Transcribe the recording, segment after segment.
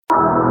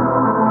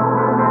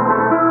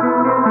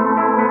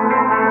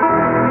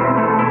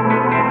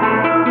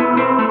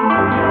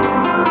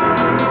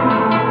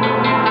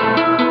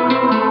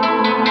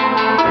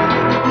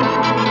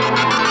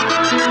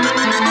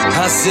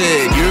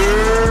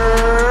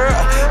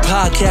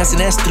podcast,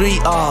 and that's 3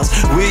 R's.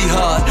 We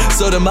hard,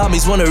 so the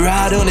mommies wanna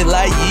ride on it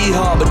like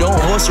yeehaw. But don't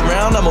horse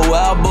around, I'm a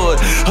wild boy.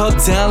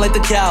 Uptown like the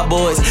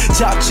Cowboys.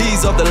 Chop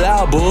cheese off the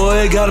loud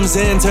boy. Got him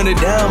saying turn it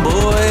down, boy.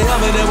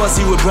 I'm in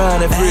NYC with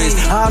Brian and Frizz.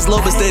 Eyes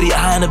low but steady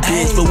eyeing a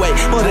bitch. But wait,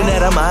 more than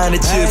that, I'm eyeing the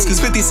chips. Cause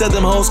 50 said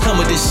them hoes come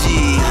with this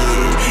shit.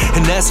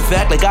 And that's a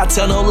fact, like I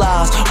tell no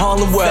lies.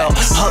 Harlem World,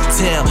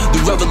 Uptown, the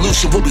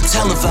revolution will be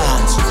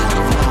televised.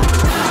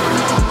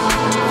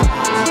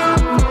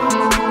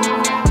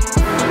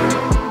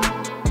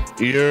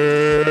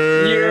 Yeah.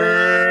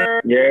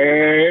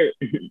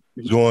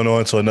 What's going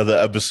on to another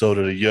episode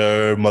of the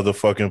YERRR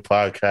motherfucking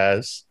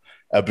podcast,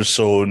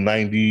 episode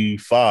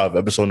 95.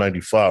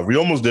 We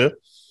almost there.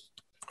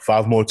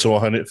 5 more to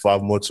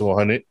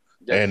 100.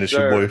 Yes, and it's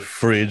your boy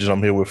Fridge, and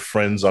I'm here with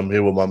friends. I'm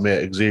here with my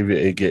man Xavier,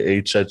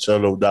 aka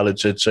Chechelo Dollar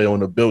Cheche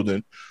on the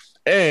building.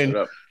 And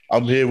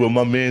I'm here with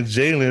my man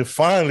Jalen,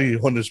 finally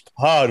on this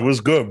pod. What's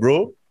good,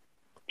 bro?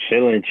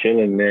 Chilling,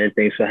 man.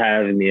 Thanks for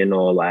having me and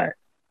all that.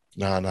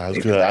 Nah,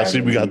 it's good. I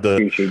see we got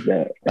the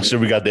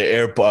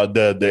AirPod,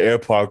 the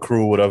AirPod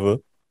crew, whatever.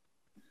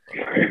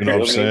 You know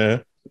what I'm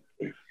saying?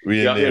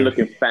 We out here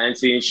looking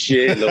fancy and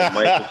shit. Little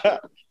mic.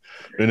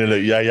 And then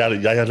like, y'all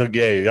look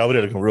gay. Y'all over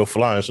there looking real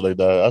fly and shit like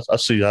that. I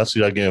see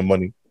y'all getting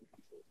money.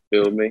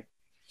 Feel me?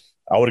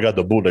 I would have got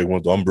the bootleg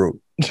one though. I'm broke.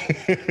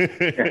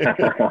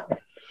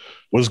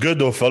 What's good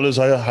though, fellas?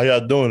 How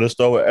y'all doing? Let's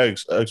start with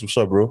X. X, what's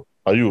up, bro?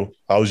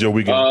 How was your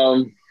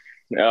weekend?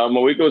 My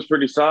weekend was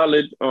pretty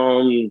solid.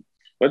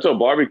 Went to a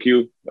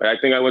barbecue. I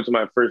think I went to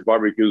my first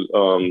barbecue.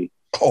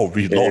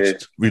 We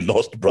lost,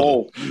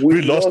 brother.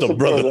 We lost the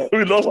brother.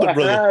 What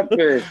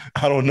happened?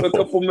 I don't know. A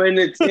couple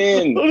minutes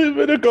in. Only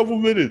been a couple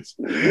minutes.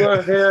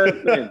 What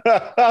happened?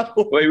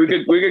 Wait, we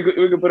could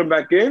put him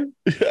back in?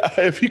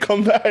 Yeah, if he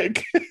come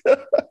back.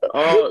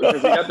 Because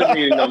he got the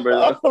meeting number.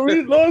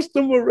 We lost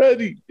him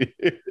already.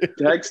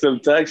 Text him.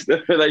 Like,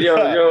 yo,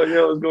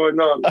 what's going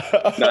on? Nah,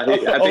 I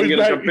think he's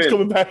gonna come in. He's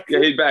coming back. Yeah,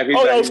 he's back.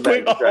 That was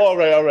quick. All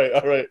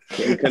right.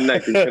 He's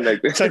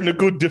connected.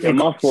 Technical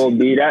difficulties. My fault,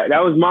 B. That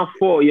was my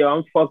fault,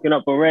 yo. I'm fucking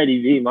up already,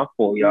 B. My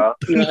fault, y'all.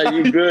 Nah,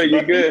 you good.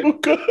 You good.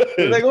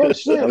 Like, oh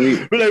shit.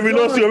 We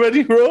lost you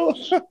already, bro.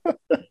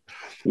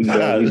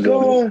 Let's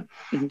go.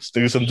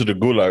 Sticking something to the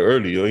gulag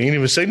early, yo. He ain't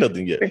even say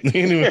nothing yet.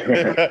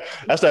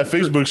 That's that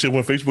Facebook shit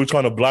when Facebook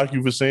trying to block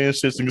you for saying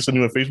shit, send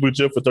you in Facebook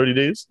jail for 30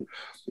 days.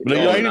 But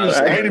like,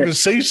 I ain't even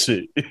say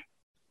shit.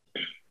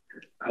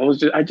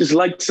 I just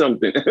liked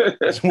something.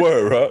 That's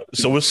word, right?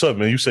 So what's up,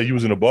 man? You said you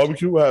was in a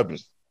barbecue? What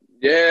happened?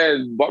 Yeah,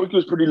 barbecue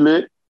was pretty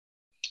lit.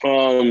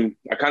 I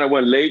kind of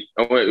went late.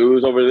 It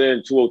was over there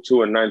in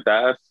 202 and 9th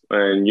Ave.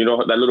 And you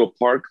know that little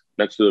park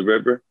next to the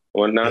river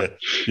or whatnot?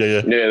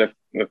 Yeah.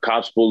 The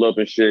cops pulled up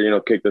and shit,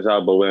 kicked us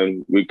out. But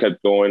when we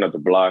kept going at the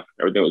block,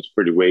 everything was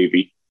pretty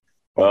wavy.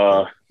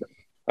 Okay.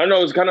 I don't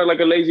know. It's kind of like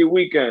a lazy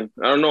weekend.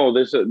 I don't know.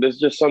 There's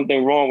just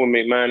something wrong with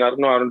me, man. I don't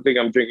know. I don't think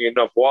I'm drinking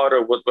enough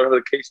water, whatever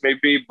the case may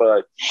be.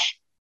 But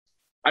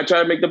I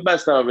try to make the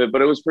best out of it.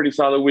 But it was a pretty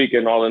solid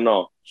weekend all in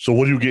all. So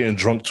what, are you getting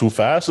drunk too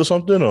fast or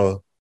something?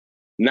 Or?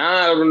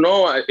 Nah, I don't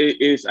know. I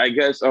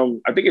guess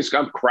I'm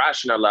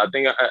crashing a lot. I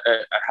think I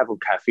have a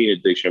caffeine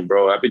addiction,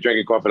 bro. I've been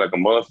drinking coffee like a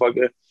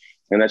motherfucker.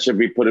 And that should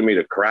be putting me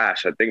to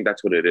crash. I think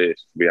that's what it is,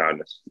 to be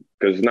honest.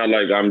 Because it's not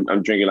like I'm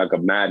drinking like a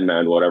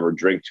madman, whatever,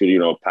 drink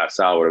to, pass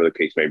out, whatever the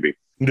case may be.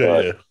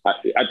 Yeah.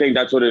 I think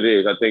that's what it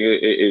is. I think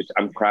it is.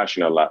 I'm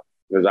crashing a lot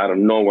because I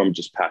don't know where I'm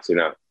just passing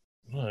out.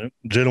 All right.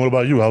 Jalen, what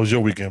about you? How was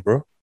your weekend,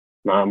 bro?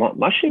 Nah,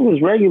 my shit was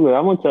regular.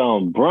 I went to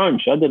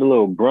brunch. I did a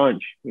little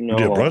brunch.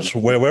 Yeah, brunch?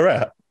 Where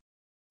at?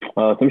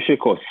 Some shit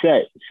called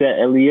Set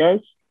LES.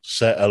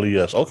 Set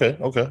LES. Okay.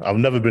 I've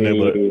never been there,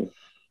 but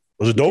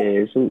was it dope?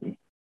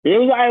 Yeah,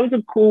 it was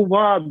a cool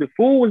vibe. The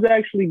food was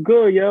actually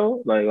good,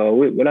 yo. Like,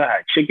 what I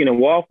had chicken and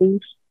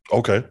waffles.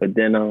 Okay. But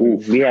then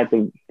we had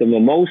the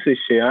mimosa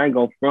shit. I ain't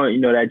gonna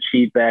front, that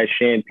cheap ass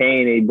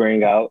champagne they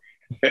bring out.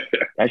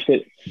 that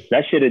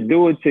shit'll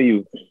do it to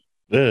you.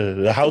 Yeah,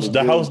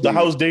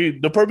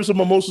 the purpose of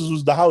mimosas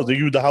was the house. They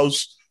give the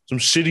house some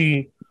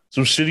shitty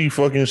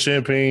fucking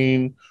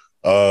champagne,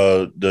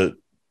 the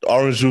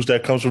orange juice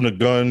that comes from the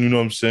gun, you know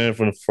what I'm saying,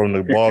 from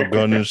the ball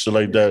gun and shit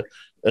like that.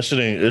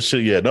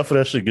 Enough of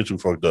that shit gets you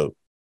fucked up.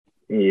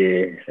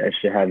 Yeah, that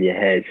should have your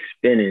head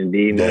spinning,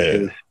 B. My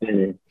shit was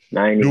spinning.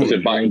 I ain't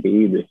even drink it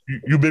either.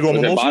 You big on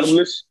mimosas?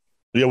 Bottomless?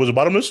 Yeah, was it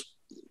bottomless?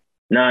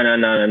 Nah.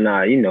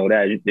 You know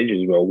that. They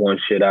just roll one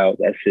shit out.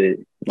 That's it.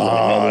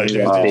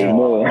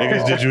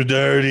 Niggas did you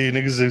dirty.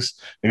 Niggas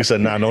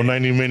said, nah, no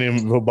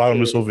 90-minute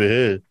bottomless over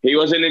here. He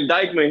was an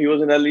indictment. He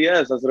was an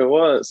LES. That's what it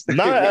was.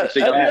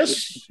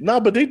 Nah,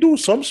 but they do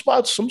some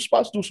spots. Some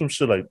spots do some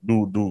shit like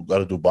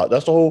gotta do bot.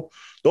 That's the whole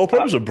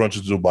purpose of brunch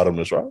is to do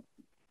bottomless, right?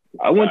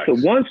 I went to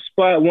one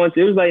spot once.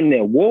 It was like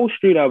near Wall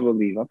Street, I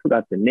believe. I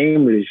forgot the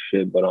name of this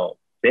shit, but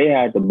they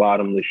had the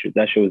bottomless shit.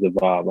 That shit was a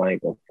vibe. I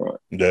ain't gonna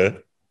front. Yeah.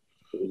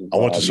 I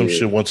went to some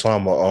shit one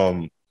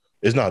time.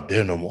 It's not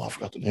there no more. I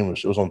forgot the name of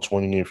it. It was on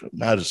 28th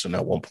Madison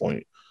at one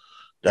point.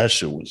 That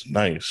shit was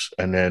nice.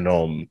 And then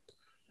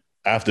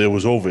after it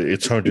was over,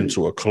 it turned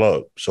into a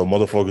club. So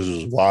motherfuckers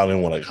was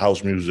wilding with like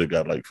house music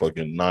at like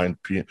fucking 9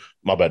 p.m.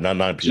 My bad, not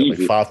 9 p.m.,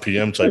 like 5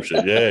 p.m. type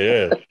shit.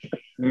 Yeah.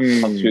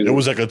 It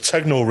was like a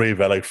techno rave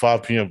at like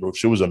 5 p.m., bro.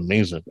 Shit was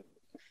amazing.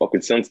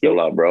 Fucking sun still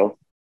out, bro.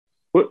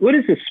 What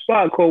is this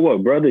spot called?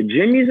 What, Brother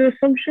Jimmy's or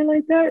some shit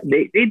like that?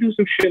 They do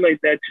some shit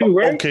like that too,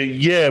 right? Okay,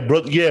 yeah,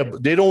 bro. Yeah,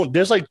 they don't.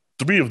 There's like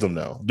 3 of them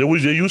now. There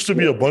used to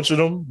be a bunch of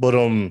them, but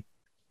a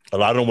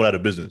lot of them went out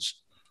of business.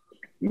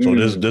 So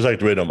there's like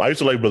 3 of them. I used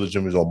to like Brother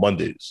Jimmy's on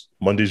Mondays.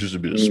 Mondays used to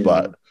be the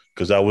spot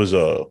because that was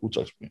who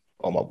touched me?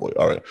 Oh, my boy.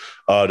 All right,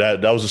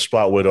 that was a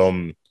spot with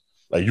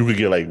like you could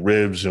get like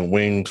ribs and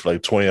wings for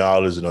like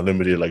 $20 and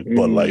unlimited like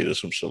Bud Light or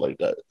some shit like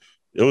that.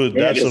 It was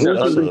that's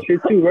shit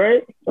too,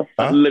 right?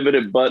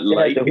 Unlimited Bud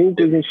Light. The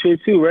hookahs and shit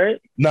too,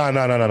 right? No.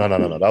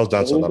 That was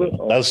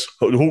downtown. That's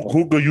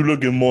hookah. You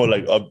looking more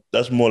like up.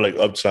 That's more like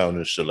uptown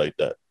and shit like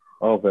that.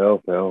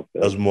 Okay.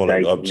 That's more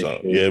like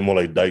uptown. Yeah, more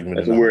like Dykeman.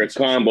 That's a weird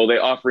combo. They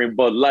offering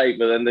Bud Light,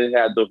 but then they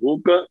had the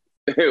hookah.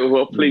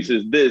 What place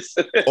is this?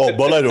 Oh,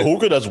 Bud Light and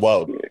hookah? That's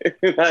wild.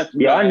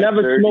 I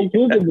never smoked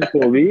hookah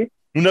before, B.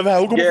 You never had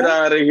hookah before? Get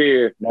out of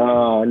here.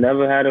 No, I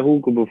never had a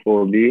hookah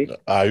before, B.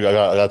 I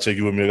gotta take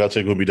you with me. I gotta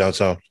take you with me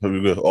downtown.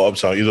 Or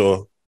uptown. Either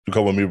you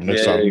come with me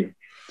next time.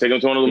 Take them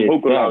to one of them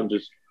hookah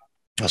lounges.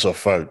 That's a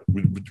fact.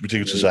 We take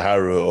you to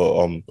Sahara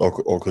or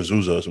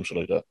Kazuza or some shit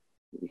like that.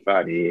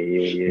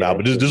 Yeah. Nah,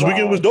 but this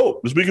weekend was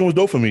dope. This weekend was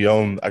dope for me.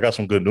 I got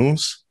some good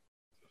news.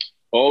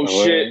 Oh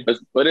shit!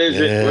 What is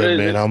it? What is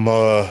it?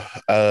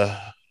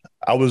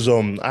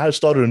 I had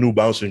started a new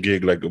bouncing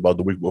gig like about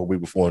the week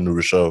before in New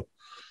Rochelle.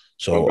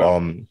 So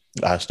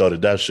I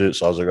started that shit.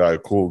 So I was like, all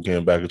right, cool,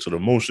 getting back into the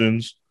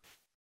motions.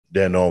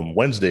 Then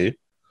Wednesday,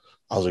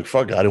 I was like,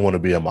 fuck it, I didn't want to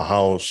be at my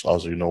house. I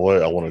was like, you know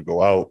what? I want to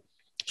go out.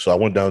 So I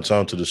went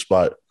downtown to the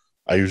spot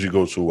I usually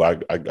go to.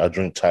 I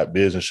drink tap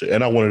beers and shit.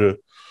 And I wanted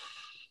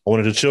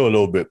to chill a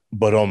little bit,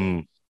 but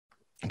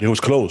it was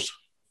closed.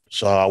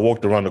 So I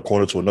walked around the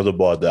corner to another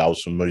bar that I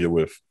was familiar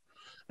with.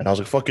 And I was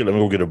like, fuck it, let me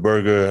go get a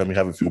burger, let me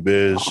have a few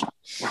beers.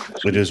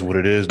 It is what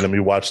it is. Let me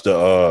watch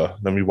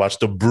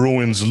the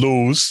Bruins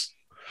lose.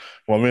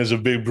 My man's a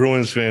big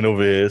Bruins fan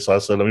over here. So I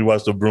said, let me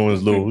watch the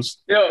Bruins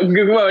lose. Yo,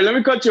 let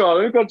me cut you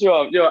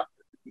off. Yo,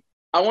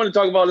 I want to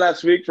talk about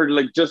last week for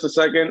like just a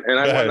second, and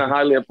I want to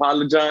highly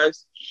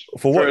apologize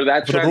for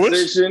that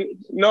transition.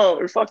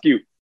 No, fuck you.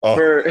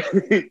 Oh.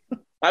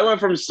 I went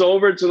from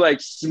sober to like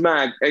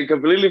smacked and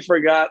completely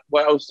forgot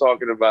what I was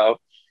talking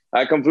about.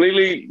 I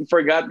completely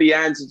forgot the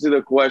answer to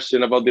the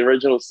question about the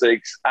original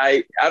 6.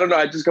 I don't know.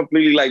 I just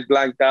completely like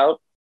blanked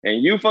out.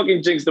 And you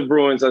fucking jinxed the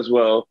Bruins as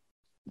well.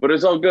 But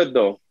it's all good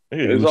though.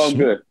 Hey, it's all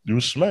good. You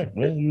was smacked,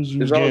 man.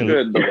 It's all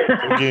good though.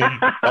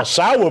 That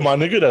sour, my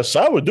nigga. That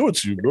sour do it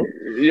to you, bro.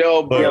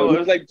 Yo, bro. It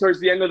was like towards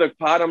the end of the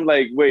pod. I'm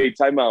like, wait,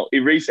 time out.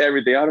 Erase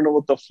everything. I don't know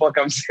what the fuck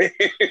I'm saying.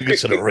 Get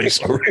to the erase.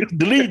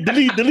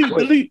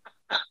 delete.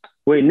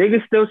 Wait,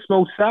 niggas still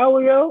smoke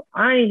sour, yo?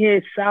 I ain't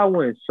had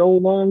sour in so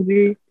long,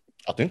 B.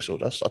 I think so.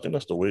 I think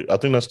that's the way. I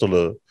think that's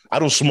the. I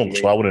don't smoke,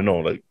 so I wouldn't know.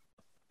 Like,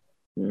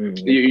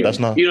 that's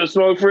not. You don't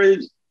smoke,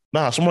 Fridge?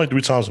 Nah, I smoked like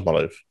 3 times in my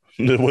life.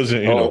 It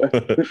wasn't, you know.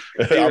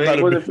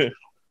 It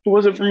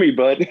wasn't for me,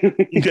 bud.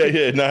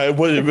 yeah. Nah, it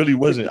really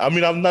wasn't. I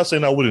mean, I'm not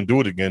saying I wouldn't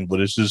do it again, but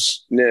it's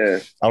just. Yeah.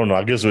 I don't know.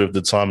 I guess if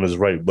the time is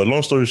right. But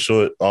long story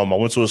short, I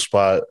went to a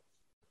spot.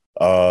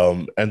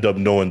 End up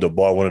knowing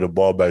one of the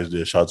bar bags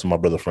there. Shout out to my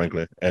brother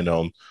Franklin, and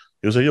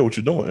he was like, "Yo, what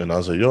you doing?" And I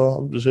was like, "Yo,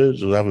 I'm just here,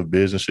 just having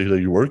biz and shit." He's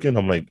like, "You working?"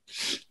 I'm like,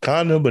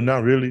 "Kinda, but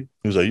not really."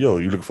 He was like, "Yo,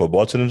 you looking for a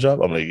bartending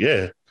job?" I'm like,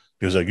 "Yeah."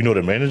 He was like, "You know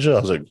the manager?"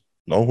 I was like,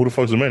 "No, who the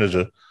fuck's the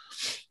manager?"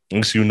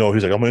 Next you know,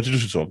 he's like, "I'm gonna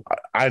introduce you to him."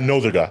 I know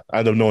the guy. I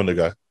end up knowing the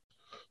guy.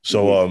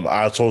 So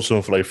I told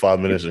him for like 5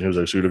 minutes, and he was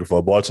like, "So you looking for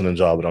a bartending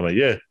job?" And I'm like,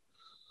 "Yeah."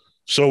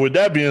 So with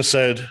that being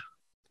said,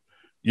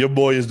 your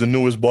boy is the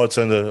newest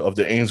bartender of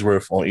the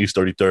Ainsworth on East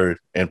 33rd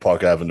and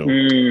Park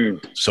Avenue.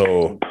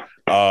 So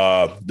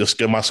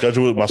my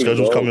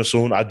schedule's coming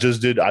soon. I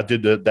did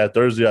that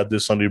Thursday. I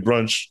did Sunday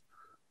brunch.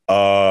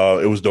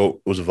 It was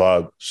dope. It was a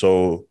vibe.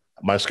 So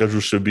my schedule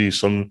should be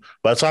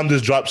by the time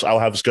this drops, I'll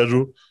have a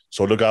schedule.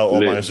 So look out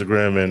on my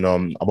Instagram, and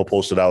I'm gonna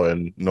post it out.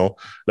 And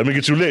let me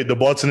get you lit. The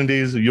bartending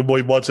days, your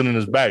boy bartending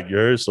is back. You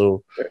heard?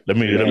 So let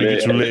me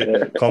get you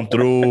lit. Come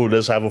through.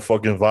 Let's have a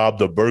fucking vibe.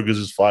 The burgers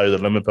is fire. The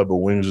lemon pepper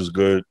wings is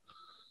good.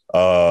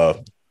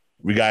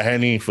 We got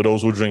Henny. For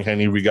those who drink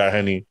Henny, we got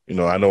Henny.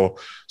 I know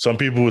some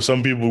people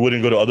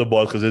wouldn't go to other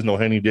bars because there's no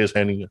Henny. There's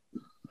Henny.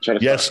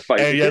 Yes,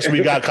 and yes,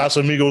 we got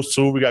Casamigos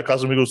too. We got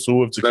Casamigos too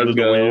with tequila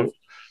the wave.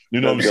 You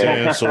know what I'm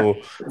saying? So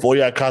for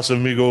y'all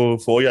Casamigo,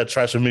 for y'all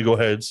Trash Amigo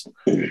heads.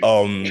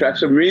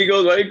 Trash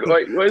Amigos?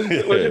 What's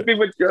the thing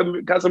with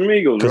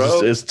Casamigos,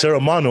 bro? It's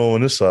Terramano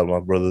on this side, my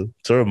brother.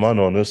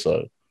 Terramano on this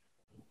side.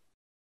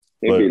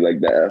 It'd be like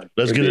that.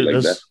 Let's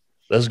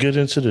get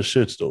into the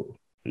shits though.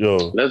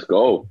 Yo. Let's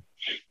go.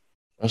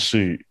 Let's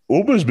see.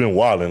 Uber's been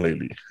wilding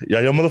lately.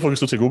 Yeah, y'all motherfuckers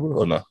still take Uber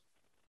or not?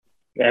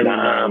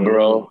 Nah,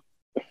 bro.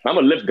 I'm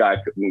a Lyft guy,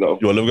 though.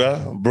 You a Lyft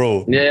guy?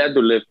 Bro. Yeah, I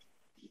do Lyft.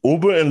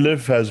 Uber and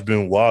Lyft has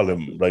been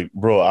wilding. Like,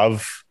 bro,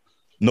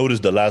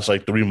 noticed the last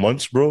like 3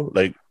 months, bro.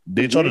 Like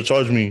they try to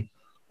charge me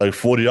like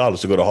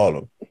 $40 to go to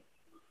Harlem.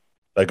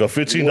 Like a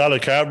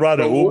 $15 cab ride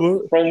in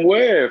Uber. From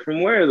where?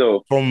 From where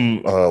though?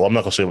 From well, I'm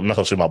not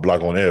gonna say my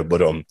block on air,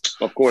 but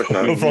of course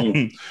not.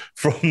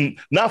 from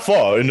not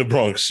far in the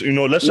Bronx. You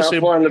know, let's just say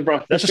far in the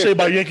Bronx. Let's just say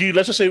by Yankee.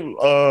 Let's just say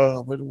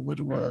where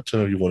do I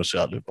tell you want to say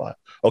I live by?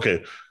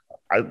 Okay,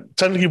 I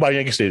technically by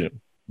Yankee Stadium.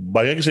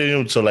 By Yankee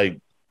Stadium to like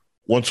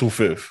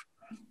 125th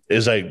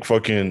is like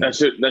fucking. That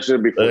should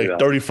be like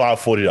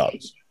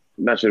 $35-$40.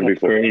 That should be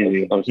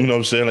crazy. You know what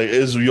I'm saying? Like,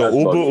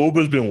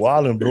 Uber's been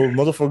wilding, bro.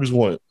 Motherfuckers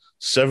want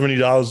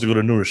 $70 to go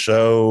to New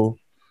Rochelle.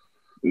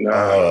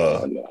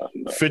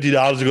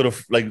 $50 to go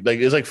to like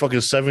it's like fucking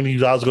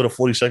 $70 to go to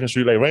 42nd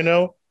Street. Like right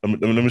now,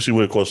 let me see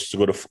what it costs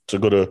to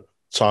go to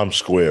Times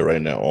Square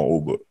right now on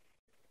Uber.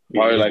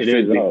 Probably like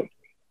 $50.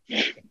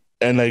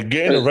 And like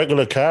getting a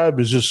regular cab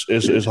is just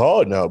it's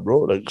hard now,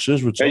 bro. Like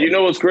shit's retarded. And you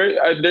know what's great?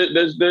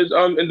 There's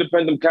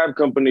independent cab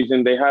companies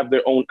and they have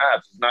their own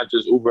apps. It's not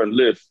just Uber and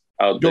Lyft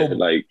out there.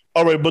 Like,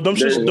 all right, but them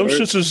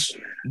shits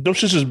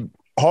is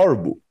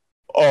horrible.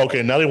 Oh,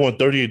 okay. Now they want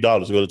 $38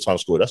 to go to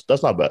Times Square.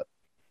 That's not bad.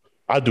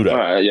 I do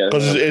that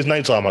because it's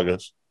nighttime, I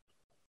guess.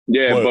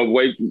 Yeah, but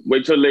wait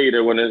till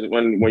later when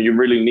you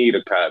really need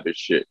a cab and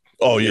shit.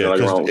 Oh yeah,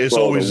 because it's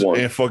always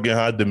in fucking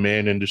high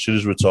demand and the shit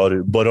is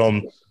retarded. But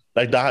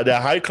like that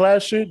high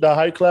class shit, the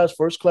high class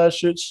first class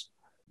shits,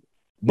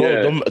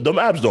 bro. Them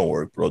apps don't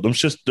work, bro. Them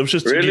shits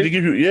really? They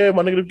give you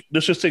my nigga.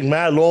 This shit take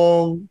mad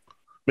long.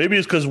 Maybe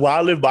it's because where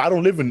I live, but I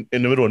don't live in the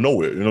middle of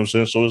nowhere. You know what I'm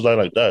saying? So it's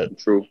like that.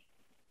 True.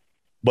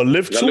 But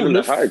Lyft too.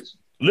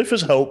 Lyft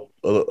has helped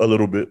a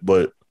little bit,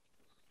 but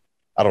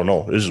I don't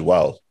know. This is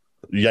wild.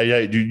 Yeah.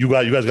 You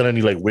guys got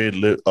any like weird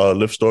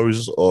Lyft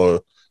stories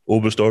or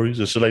Uber stories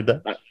and shit like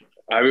that?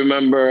 I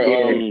remember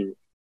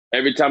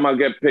every time I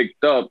get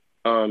picked up,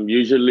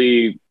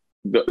 usually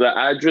the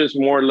address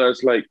more or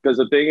less like because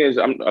the thing is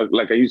I'm not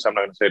gonna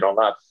say it on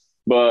that,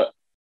 but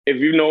if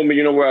you know me,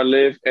 you know where I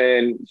live,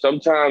 and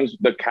sometimes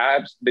the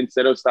cabs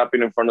instead of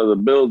stopping in front of the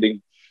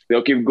building,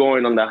 they'll keep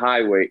going on the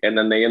highway, and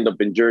then they end up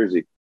in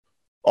Jersey.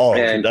 Oh,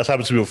 that's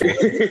happened to me before.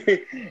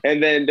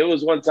 And then there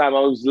was one time I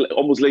was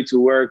almost late to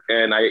work,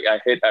 and I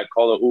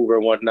called an Uber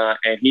and whatnot,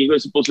 and he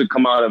was supposed to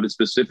come out of a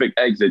specific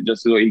exit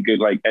just so he could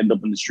like end up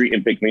in the street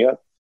and pick me up.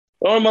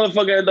 Oh,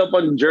 motherfucker ended up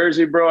on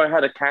Jersey, bro. I had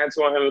to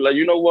cancel on him. Like,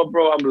 you know what,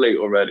 bro? I'm late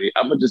already.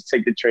 I'm going to just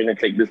take the train and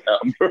take this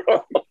out, bro.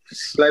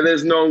 Like,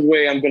 there's no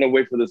way I'm going to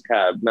wait for this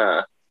cab.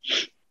 Nah.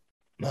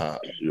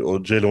 Yo,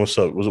 Jalen, what's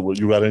up?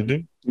 You got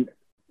anything?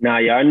 Nah,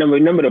 yeah. I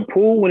remember the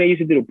pool when they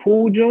used to do the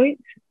pool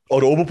joints? Oh,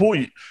 the Uber pool?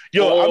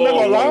 Yo, I'm not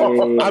going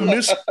to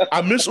lie.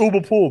 I miss Uber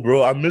pool,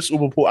 bro. I miss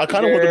Uber pool. I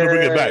kind of want them to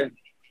bring it back.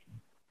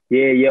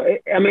 Yeah.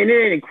 I mean, it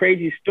ain't a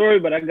crazy story,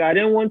 but I got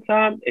in one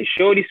time and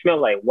shorty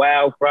smelled like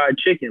wild fried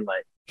chicken.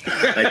 Like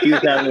she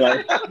was having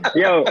like,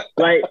 yo,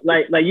 like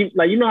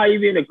you know how you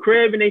be in the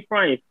crib and they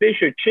frying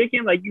fish or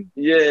chicken, like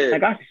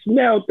like I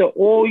smelled the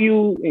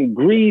oil and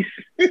grease.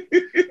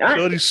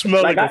 Shorty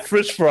smelled like a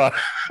fish fry.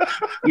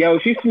 Yo,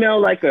 she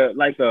smelled like a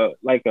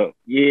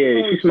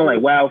she smelled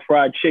like wild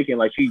fried chicken,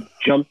 like she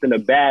jumped in a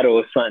battle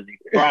or something,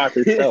 fried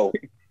herself.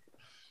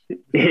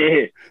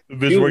 Yeah, the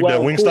bitch worked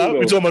that Wingstop.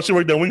 You talking about she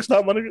worked that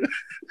Wingstop, my nigga?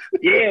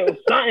 Yeah,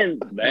 something.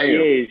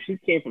 Yeah, she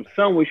came from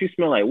somewhere. She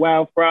smelled like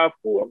wild fried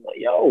food. I'm like,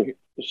 yo.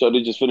 So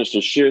they just finished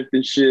the shift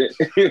and shit.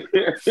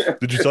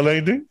 Did you tell her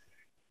anything?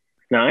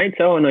 No, I ain't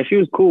telling her. She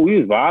was cool. We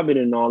was vibing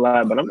and all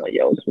that, but I'm like,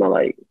 yo, it smell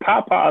like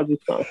Popeyes or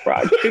something,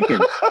 fried chicken.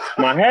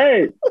 My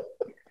head.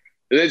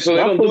 So they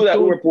don't do that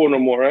Uber pool no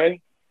more, right?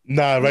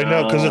 Nah,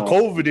 now because of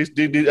COVID,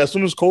 they as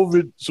soon as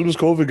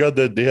COVID got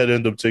that, they had to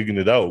end up taking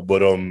it out.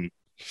 But I'm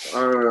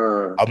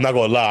not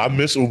gonna lie, I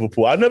miss Uber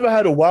pool. I never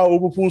had a wild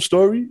Uber pool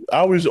story. I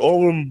always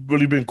all of them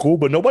really been cool,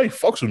 but nobody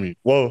fucks with me.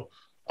 Well,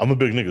 I'm a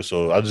big nigga,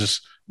 so I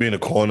just be in the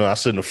corner. I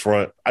sit in the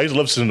front. I used to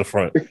love sitting in the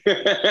front.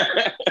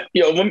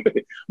 Yo,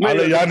 I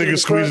let y'all niggas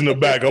squeeze in the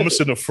back. I'm gonna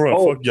sit in the front.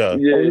 Fuck y'all.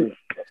 Yeah.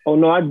 Oh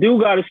no, I do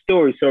got a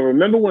story. So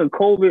remember when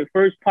COVID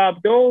first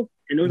popped off,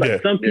 and it was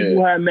like some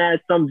people had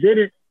masks, some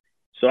didn't.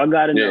 So I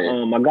got in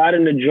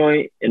the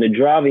joint, and the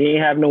driver he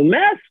ain't have no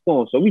mask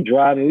on. So we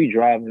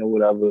driving or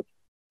whatever.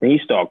 And he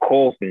start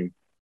coughing.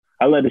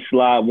 I let it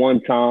slide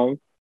one time.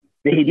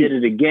 Then he did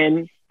it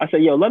again. I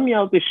said, yo, let me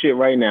out this shit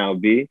right now,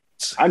 B.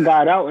 I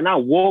got out and I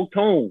walked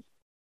home.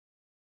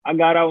 I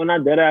got out and I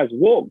dead ass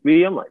walked,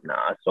 B. I'm like,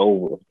 nah, it's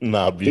over.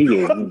 Nah, B.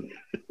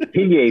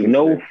 He gave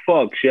no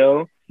fucks,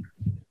 yo.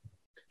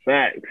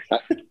 Facts.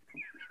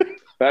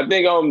 I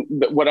think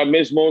what I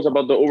miss most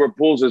about the Uber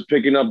pools is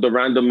picking up the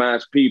random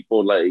ass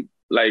people. Like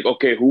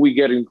okay, who we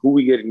getting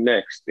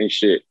next and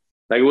shit.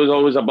 Like, it was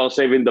always about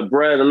saving the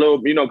bread a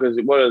little, you know, because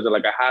what is it,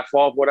 like a half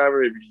off,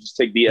 whatever, if you just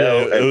take the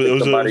L and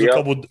pick somebody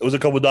up. It was a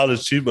couple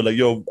dollars cheap, but like,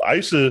 yo, I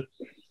used to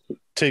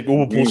take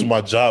Uber pools to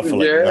my job for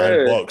like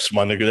 $9,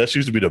 my nigga. That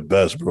used to be the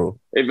best, bro.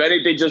 If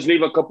anything, just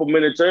leave a couple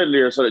minutes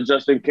earlier so that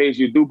just in case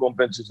you do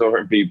bump into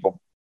certain people.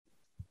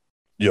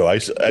 Yo, I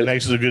used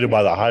to get it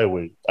by the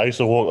highway. I used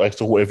to walk,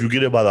 if you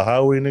get it by the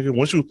highway, nigga,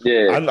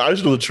 I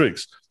used to do the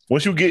tricks.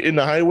 once you get in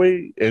the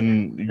highway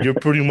and you're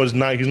pretty much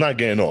he's not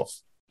getting off.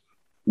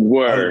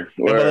 Word.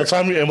 And by the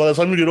time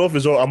you get off,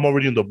 I'm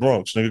already in the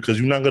Bronx, nigga, because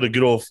you're not gonna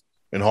get off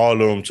in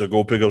Harlem to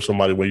go pick up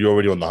somebody when you're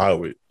already on the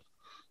highway.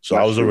 So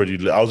I was already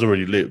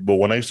lit. But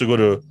when I used to go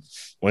to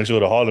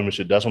Harlem and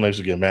shit, that's when I used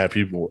to get mad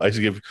people. I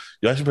used to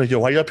be like, yo,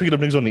 why y'all picking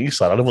up niggas on the east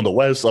side? I live on the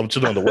west. I'm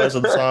chilling on the west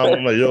at the time.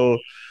 I'm like, yo,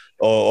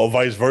 or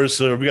vice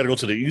versa. We got to go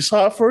to the east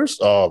side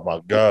first. Oh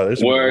my God.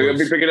 You'll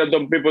be picking up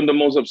them people in the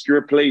most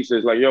obscure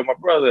places. Like, yo, my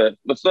brother,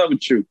 what's up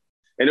with you?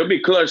 And it'll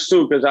be clutch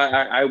too, because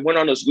I went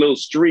on this little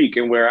streak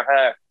and where I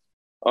had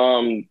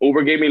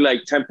Uber gave me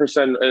like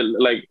 10%,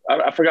 like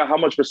I forgot how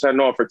much percent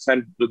off for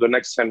the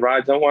next 10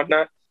 rides and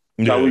whatnot.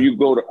 So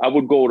I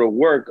would go to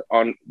work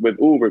with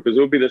Uber because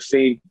it would be the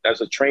same as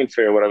a train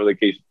fare, whatever the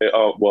case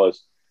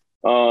was.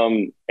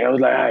 And I was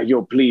like,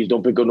 yo, please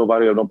don't pick up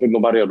nobody up. Don't pick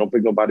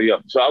nobody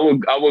up. So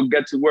I would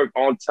get to work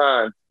on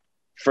time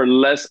for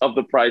less of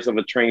the price of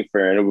a train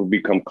fare, and it would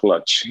become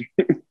clutch.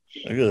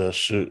 Nigga,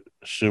 that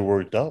shit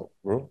worked out,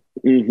 bro.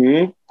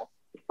 Mm-hmm.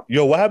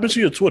 Yo, what happened to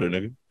your Twitter,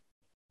 nigga?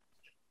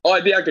 Oh,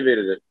 I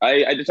deactivated it.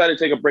 I decided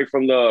to take a break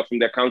from the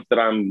accounts that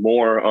I'm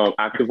more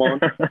active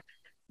on.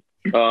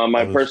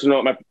 My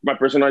personal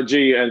IG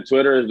and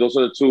Twitter, those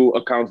are the two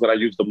accounts that I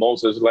use the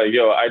most. It's like,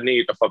 yo, I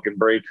need a fucking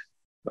break.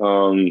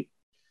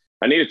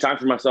 I needed time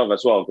for myself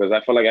as well because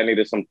I felt like I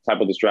needed some type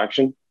of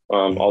distraction.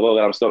 Although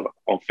that I'm still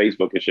on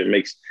Facebook and shit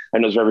I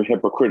know it's very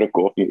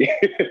hypocritical of me.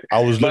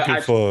 I was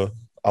looking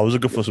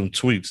for some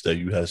tweets that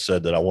you had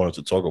said that I wanted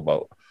to talk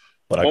about.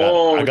 But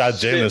I got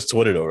Jalen's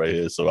Twitter though right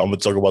here, so I'm gonna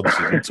talk about the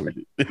shit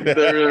you tweeted.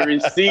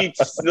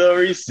 the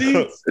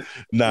receipts.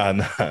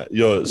 Nah.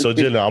 Yo, so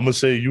Jalen, I'm gonna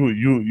say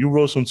you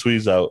wrote some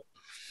tweets out.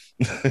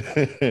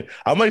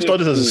 I might start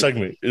this as a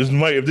segment.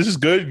 If this is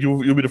good,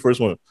 you'll be the first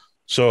one.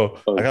 So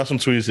I got some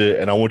tweets here,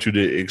 and I want you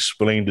to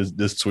explain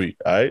this tweet.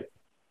 All right.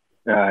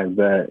 All right,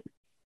 bet.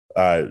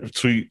 All right.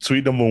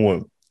 Tweet number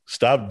 1.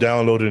 Stop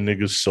downloading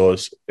niggas'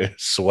 sauce and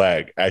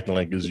swag, acting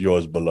like it's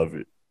yours,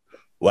 beloved.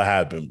 What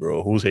happened,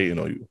 bro? Who's hating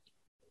on you?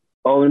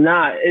 Oh,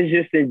 nah. It's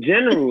just in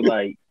general,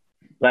 like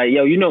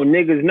yo, you know,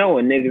 niggas know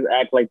and niggas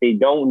act like they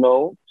don't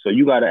know. So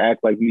you gotta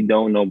act like you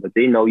don't know, but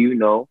they know you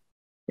know,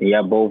 and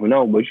y'all both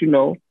know. But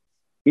you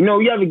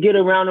ever get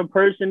around a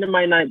person that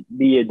might not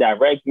be a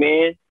direct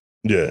man.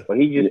 Yeah. But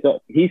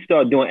he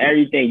start doing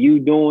everything you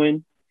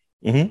doing.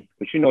 Mm-hmm.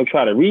 But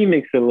try to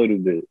remix a little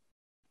bit.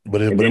 But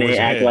then they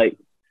act like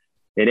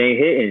it ain't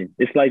hitting.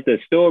 It's like the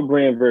store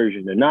brand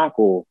version, the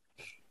knockoff.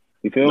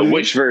 You feel me?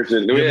 Which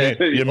version?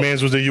 Your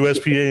man's was the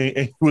USPA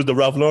and he was the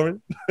Ralph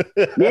Lauren?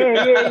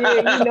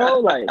 Yeah. You know,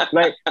 like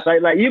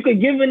you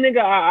could give a nigga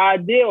an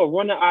idea or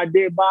run an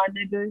idea by a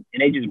nigga and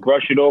they just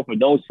brush it off or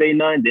don't say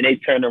nothing. Then they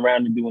turn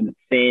around and doing the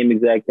same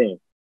exact thing.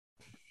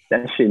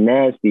 That shit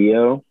nasty,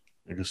 yo.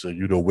 Nigga said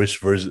you the wish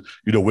version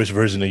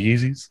of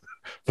Yeezys?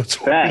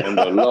 And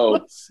the low.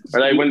 Or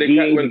like when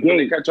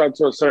they catch on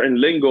to a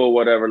certain lingo or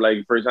whatever,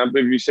 like for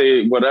example, if you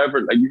say whatever,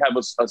 like you have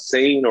a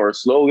saying or a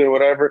slogan or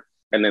whatever,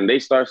 and then they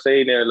start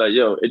saying it, like,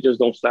 yo, it just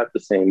don't slap the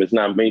same. It's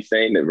not me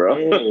saying it, bro.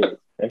 Yeah,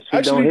 that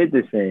shit don't hit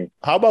the same.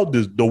 How about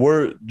this? The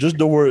word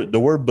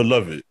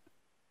beloved.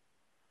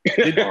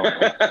 Is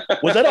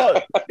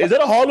that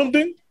a Harlem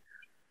thing?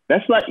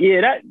 That's like,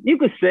 yeah, that you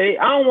could say.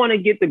 I don't want to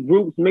get the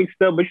groups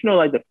mixed up, but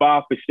like the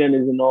 5%ers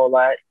and all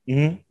that.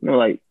 Mm-hmm.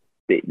 Like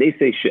they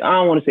say shit. I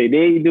don't want to say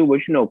they do,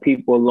 but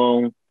people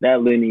along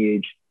that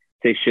lineage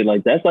say shit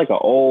like that. That's like an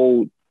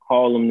old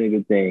Harlem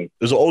nigga thing.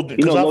 It's an old thing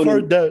because I've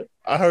heard that.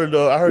 I heard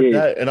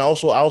that, and I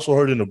also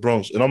heard it in the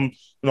Bronx. And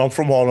I'm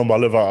from Harlem. I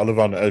live out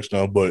in the X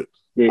now, but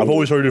I've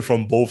always heard it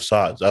from both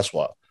sides. That's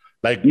why,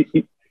 like,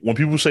 when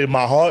people say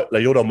my heart,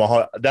 like, yo, my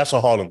heart, that's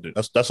a Harlem thing.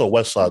 That's a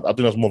West Side. I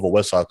think that's more of a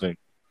West Side thing.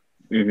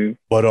 Mm-hmm.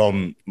 But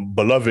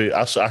beloved,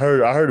 I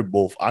heard it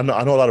both. I know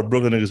a lot of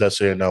Brooklyn niggas that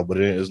say it now, but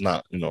it's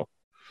not. You know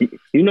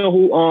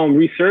who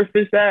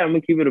resurfaced that? I'm gonna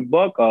keep it a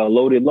buck.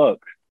 Loaded Luck.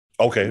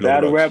 Okay,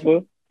 battle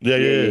rapper. Yeah. I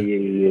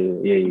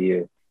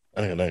think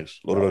it's nice.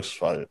 Loaded Luck's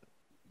fire.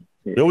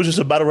 Yeah. There was just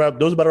a battle rap.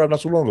 There was a battle rap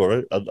not too long ago,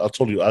 right? I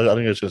told you. I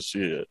didn't get a chance to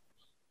see it yet.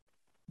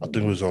 I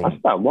think it was on. I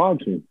stopped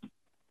watching.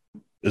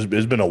 It's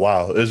been a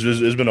while. It's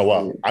been a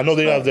while. I know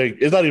they have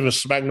it's not even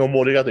Smack no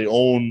more. They got their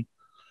own.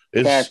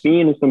 It's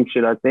Caffeine or some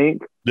shit, I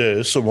think. Yeah,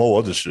 it's some whole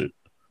other shit.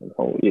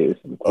 Oh yeah.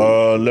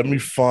 Let me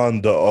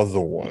find the other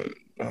one.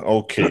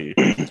 Okay.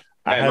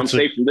 I'm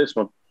safe from this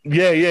one.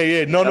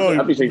 Yeah. No. I'm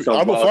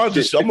gonna find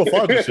this shit,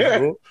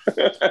 bro.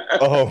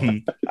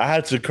 I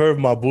had to curve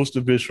my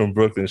booster bitch from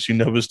Brooklyn. She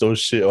never stole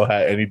shit or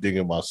had anything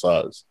in my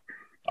size.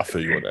 I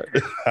feel you on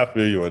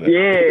that.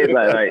 Yeah,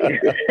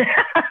 like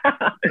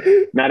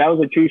now that was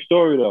a true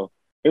story though.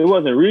 It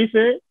wasn't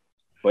recent,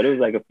 but it was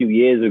like a few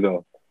years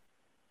ago.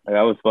 Like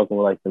I was fucking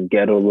with like some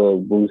ghetto little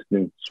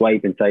boosting,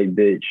 swiping type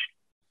bitch.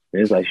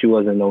 And it's like she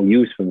wasn't no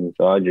use for me,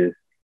 so I just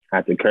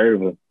had to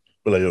curve her.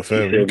 But like, yo,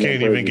 fam, you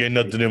can't even get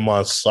nothing in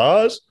my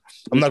size.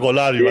 I'm not gonna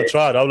lie to you. I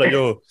tried. I was like,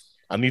 yo,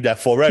 I need that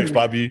 4X,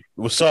 Bobby.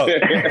 What's up?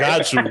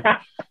 Got you.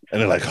 And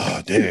they're like,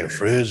 oh, damn,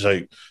 Frizz.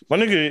 Like, my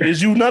nigga,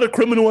 is you not a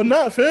criminal or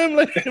not, fam?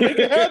 Like, make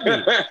it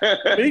happen.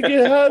 Make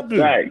it happen.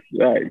 Right.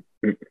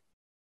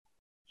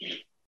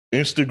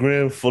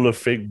 Instagram full of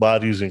fake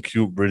bodies and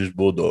cute British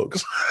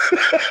bulldogs.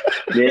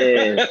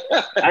 Yeah.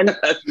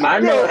 I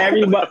know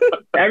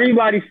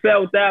everybody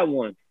felt that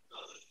one.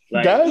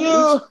 Like, that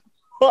is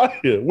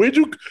fire. Where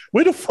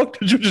the fuck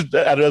did you just,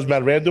 that's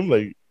not random?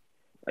 Like,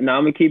 now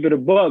I'm gonna keep it a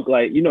buck.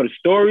 Like, you know, the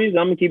stories,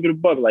 I'm gonna keep it a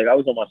buck. Like, I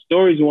was on my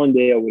stories one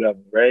day or whatever,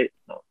 right?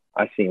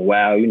 I seen,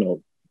 wow, you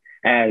know,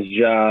 ass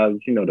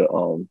jobs, you know,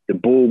 the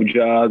boob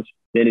jobs.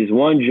 Then there's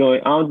one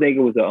joint, I don't think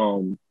it was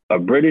a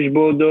British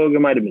bulldog. It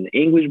might have been an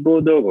English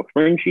bulldog or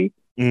Frenchie.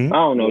 mm-hmm. I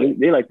don't know.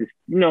 They like this,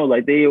 you know,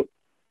 like they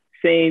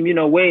same, you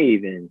know,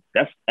 wave. And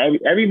that's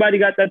everybody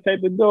got that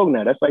type of dog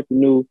now. That's like the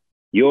new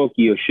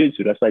Yorkie or Shih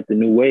Tzu. That's like the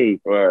new wave.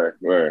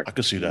 Right. I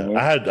could see that.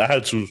 Mm-hmm. I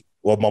had two.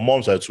 Well, my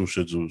mom's had two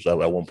Shih Tzus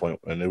at one point,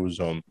 and it was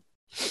when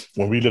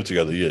we lived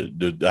together. Yeah,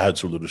 I had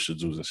two little Shih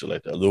Tzus and shit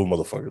like that. Little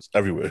motherfuckers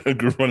everywhere,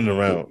 running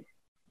around.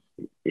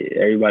 Yeah,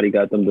 everybody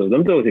got them dogs.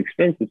 Them dogs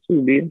expensive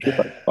too, B. Just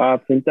like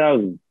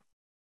 $5,000-$10,000.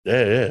 Yeah.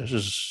 It's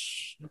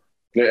just.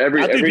 Yeah,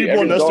 I think people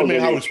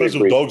underestimate how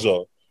expensive dogs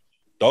are.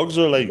 Dogs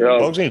are like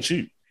dogs ain't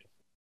cheap.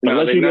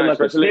 Unless you get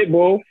like a pit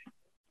bull,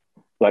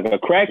 like a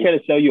crackhead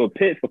to sell you a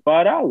pit for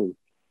 $5.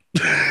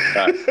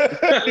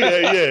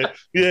 yeah.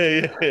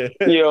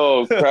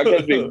 Yo,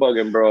 crackheads be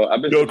bugging, bro.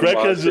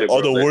 Crackheads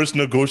are the worst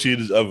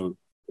negotiators ever.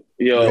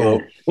 Yo,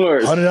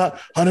 worst.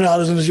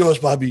 $100 is yours,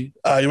 Bobby.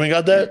 You ain't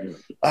got that?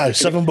 All right,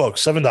 $7.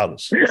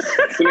 $7. So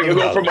nigga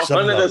go from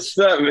 100 to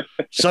 7.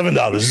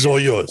 $7. It's all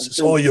yours.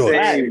 It's all yours.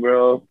 Hey,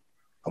 bro.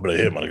 I'm like,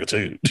 here, my nigga,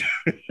 take it.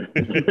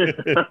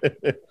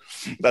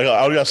 I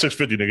only got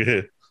 $650, nigga.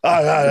 Here.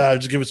 All right.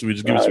 Just give it to me.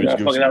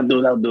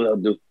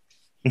 I'll do.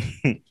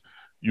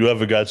 You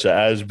ever got your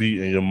ass beat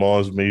and your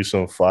mom's made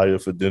some fire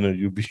for dinner?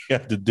 You be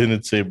at the dinner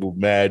table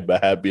mad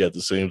but happy at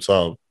the same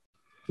time.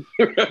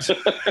 That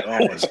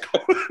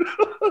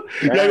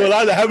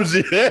happens.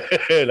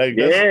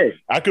 Yeah,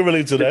 I can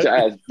relate to that. Get your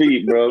ass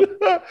beat, bro.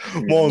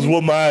 Mom's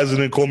whoop my ass and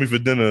then call me for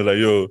dinner. Like,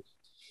 yo.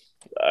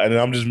 And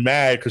I'm just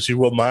mad because she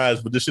whooped my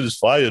ass, but this shit is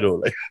fire though.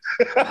 Like,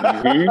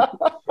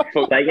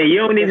 like, and you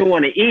don't even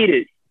want to eat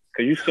it.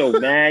 Cause you so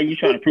mad, you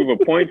trying to prove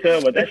a point to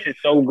her, but that shit's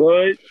so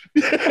good.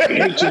 I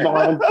hate your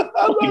mom.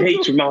 I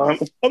hate your mom.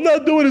 I'm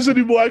not doing this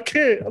anymore. I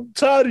can't. I'm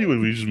tired of you.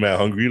 We just mad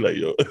hungry, like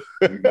yo.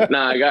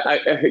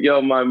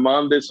 Yo, my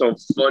mom did some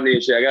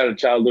funny shit. I got a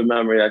childhood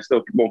memory. I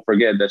still won't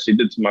forget that she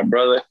did to my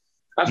brother.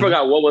 I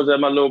forgot what was that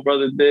my little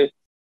brother did,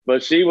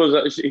 but he was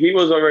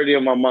already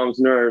on my mom's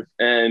nerve,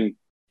 and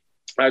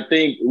I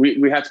think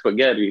we had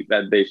spaghetti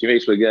that day. She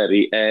made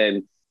spaghetti,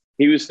 and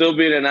he was still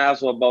being an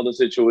asshole about the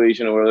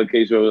situation or whatever the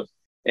case was.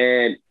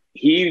 And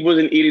he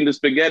wasn't eating the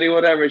spaghetti or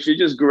whatever. She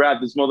just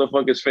grabbed this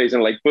motherfucker's face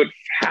and like put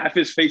half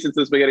his face into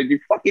the spaghetti. You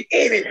fucking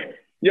ate it.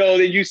 Yo,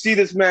 then you see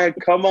this man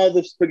come out of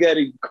the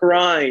spaghetti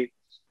crying,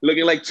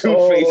 looking like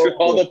Two-Face with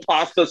all the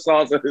pasta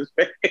sauce on his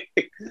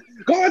face.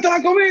 Go on,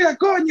 comida,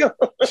 coño.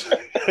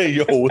 Hey,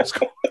 yo, what's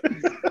going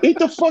on? Eat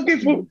the fucking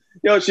food.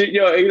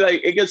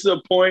 It gets to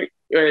a point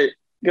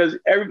because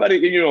everybody,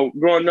 you know,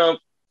 growing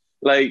up,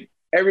 like,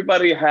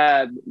 everybody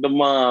had the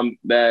mom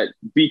that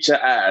beat your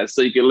ass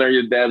so you can learn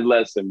your damn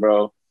lesson,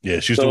 bro. Yeah,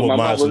 she used to whoop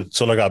my ass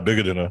until I got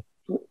bigger than her.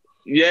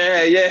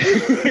 Yeah.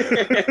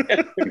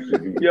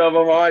 My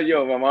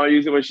mom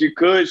used to, when she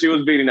could, she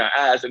was beating her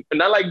ass. And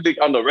not like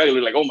on the regular,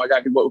 like, oh my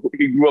God,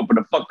 he grew up in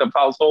a fucked up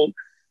household.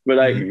 But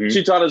like,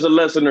 she taught us a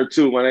lesson or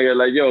two, my nigga.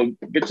 Like, yo,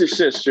 get your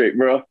shit straight,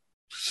 bro.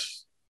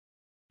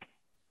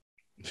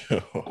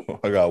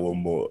 I got one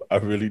more.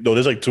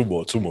 There's like two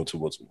more.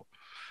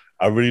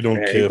 I really don't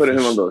care. Put him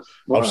on those.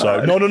 I'm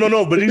sorry.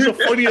 No. But these are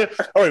funny. All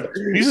right,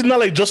 these is not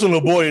like Justin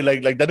LeBoy.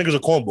 Like that nigga's a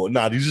cornball.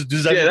 Nah, these is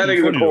that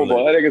nigga's a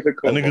cornball. That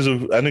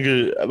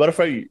nigga. Matter of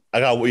fact,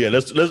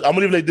 let's. I'm gonna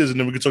leave it like this, and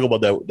then we can talk about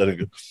that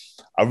nigga.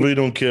 I really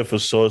don't care for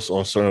sauce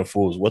on certain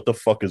foods. What the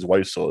fuck is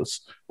white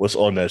sauce? What's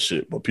on that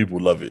shit? But people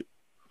love it.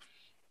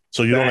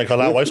 So you don't like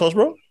halal white sauce,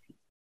 bro?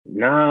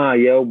 Nah,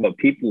 yo, but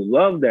people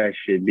love that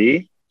shit,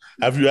 B.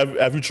 Have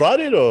you tried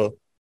it or?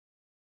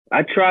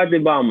 I tried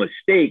it by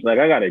mistake. Like,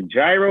 I got a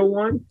gyro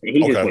one, and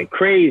he just went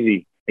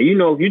crazy. And you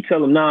know, if you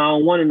tell them, nah, I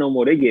don't want it no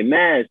more, they get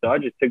mad. So I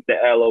just took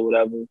the L or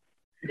whatever.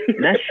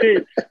 And that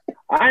shit,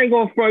 I ain't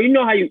going for it. You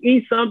know how you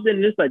eat something,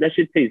 and it's like, that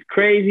shit tastes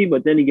crazy,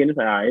 but then again, it's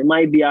like, all right, it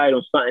might be all right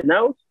on something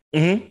else.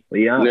 Mm-hmm. But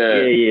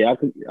yeah.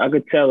 I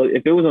could tell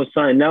if it was on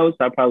something else,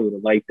 I probably would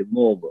have liked it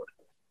more.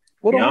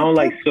 But I don't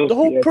like so. The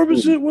whole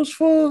purpose it was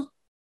for,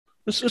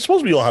 it's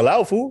supposed to be on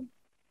halal food.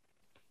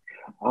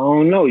 I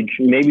don't know.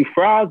 Maybe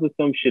fries or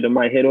some shit. It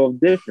might hit off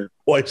different.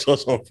 White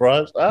sauce on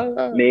fries?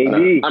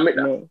 Maybe.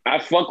 I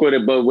fuck with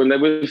it, but when they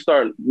would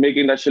start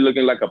making that shit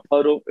looking like a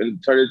puddle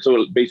and turn it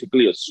into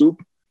basically a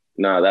soup,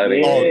 nah, that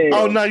ain't.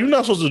 Oh, nah, you're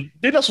not supposed to.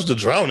 They're not supposed to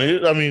drown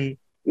it. I mean,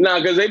 nah,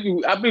 because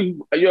not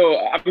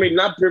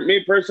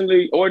me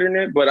personally ordering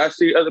it, but I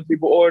see other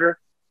people order,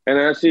 and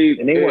I see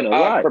and they want a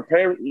lot.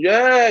 Prepare.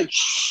 Yeah,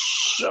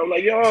 I'm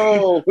like,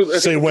 yo,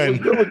 say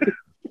when.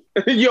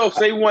 Yo,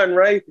 say when,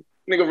 right?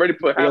 Nigga ready to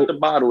put half the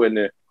bottle in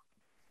there.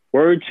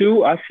 Word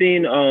two, I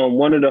seen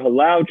one of the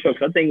halal trucks.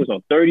 I think it was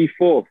on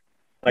 34th,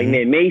 like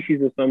near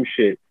Macy's or some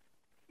shit.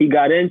 He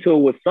got into it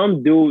with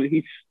some dude.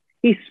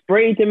 He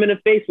sprayed him in the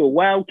face with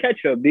wild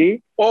ketchup,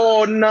 B.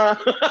 Oh nah.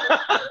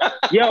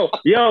 yo,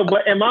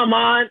 but in my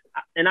mind,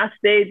 and I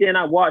stayed there and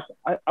I watched.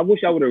 I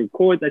wish I would have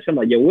recorded that shit. I'm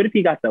like, yo, what if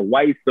he got the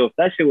white sauce?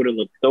 That shit would have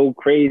looked so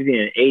crazy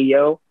and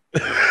ayo.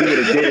 He would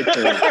have did it to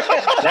him.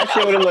 That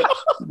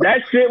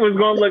shit was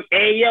gonna look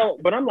ayo.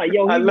 But I'm like,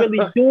 yo, he really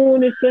doing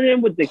this to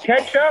him with the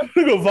ketchup?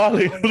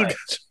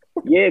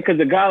 Yeah, because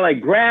the guy like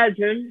grabbed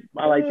him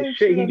by like the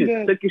shit. He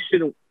just took his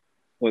shit and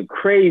went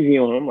crazy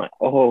on him. I'm like,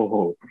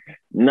 oh,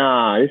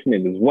 nah, this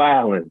nigga's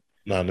wilding.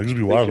 Nah, niggas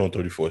be wild on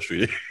 34th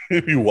Street.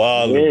 They be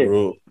wilding,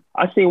 bro.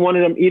 I seen one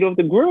of them eat off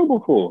the grill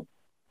before.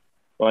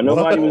 Well,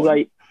 nobody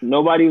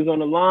was on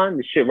the line.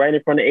 The shit right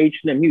in front of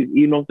H&M. He was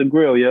eating off the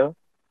grill, yo.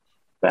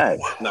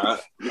 Facts. Nah,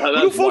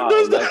 who the fuck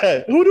does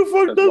that? Who the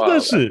fuck does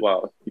that shit?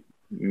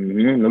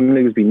 Mm-hmm. Them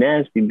niggas be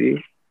nasty,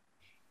 B.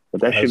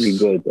 But that should be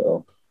good,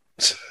 though.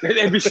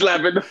 They be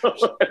slapping,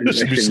 though. It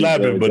should be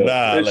slapping, but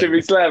nah. It should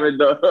be slapping,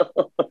 though.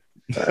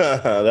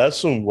 That's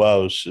some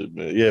wild shit,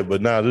 man. Yeah,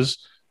 but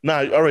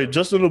all right,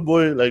 Justin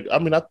LeBoy, like, I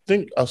mean, I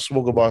think I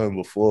spoke about him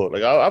before.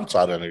 Like, I'm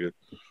tired of that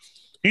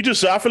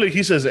nigga. I feel like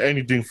he says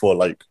anything for,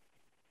 like.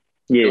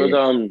 Yeah.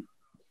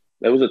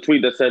 There was a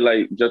tweet that said,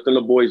 like, Justin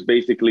LeBoy is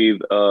basically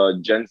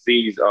Gen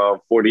C's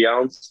 40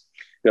 ounce.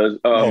 Because,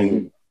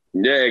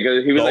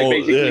 because he was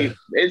basically,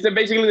 it's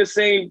basically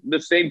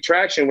the same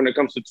traction when it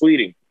comes to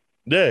tweeting.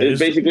 Yeah. It's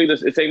basically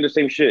the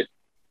same shit.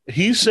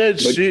 He said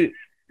shit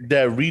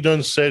that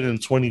Redone said in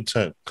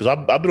 2010. Because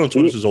I've been on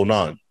Twitter since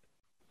 2009.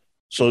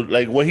 So,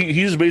 like, what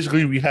he's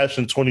basically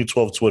rehashing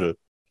 2012 Twitter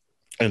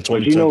and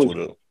 2010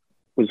 Twitter.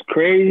 What's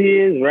crazy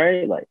is,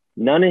 right, like,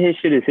 none of his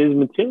shit is his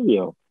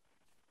material.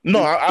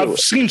 No, I've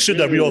seen shit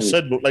that we all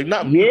said, but like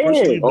not me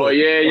personally. Oh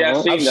yeah,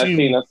 I've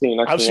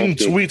seen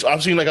tweets.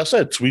 I've seen, like I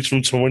said, tweets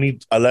from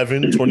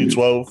 2011,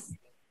 2012,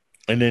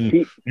 and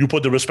then you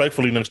put the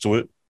respectfully next to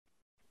it.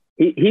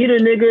 He the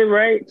nigga,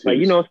 right? Like,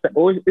 you know,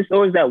 it's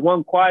always that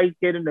one quiet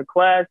kid in the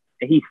class,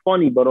 and he's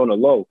funny but on the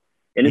low,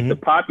 and it's the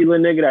popular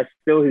nigga that's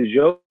still his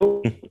joke.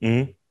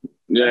 Yeah.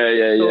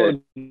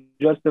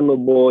 Justin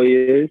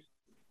LeBoy is.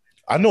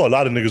 I know a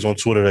lot of niggas on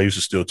Twitter that used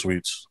to steal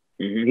tweets.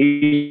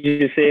 He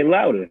just say it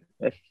louder.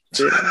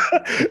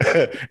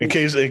 in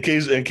case that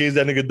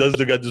nigga does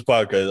look at this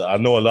podcast, I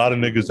know a lot of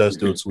niggas that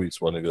still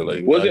tweets, my nigga.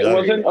 Like,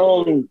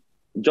 wasn't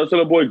Justin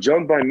LeBoy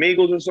jumped by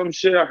Migos or some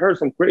shit? I heard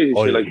some crazy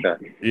shit like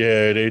that.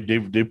 Yeah,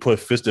 they put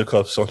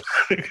fisticuffs on.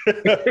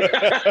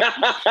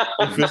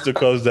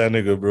 Fisticuffs that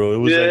nigga, bro. It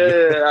was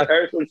I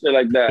heard some shit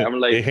like that. I'm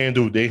like, they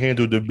handled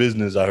the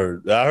business. I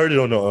heard it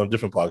on a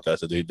different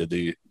podcast that they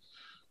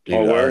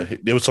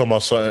were talking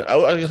about something.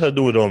 I guess I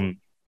do with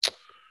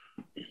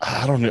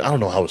I don't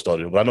know how it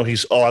started, but I know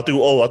he's. I think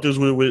it was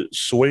with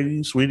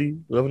Sweetie,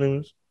 whatever her name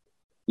is.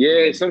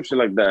 Yeah, some shit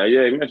like that.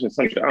 Yeah, he mentioned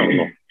some shit. I don't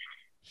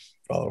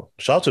know.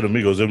 Shout out to the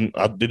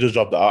Migos. They just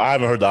dropped I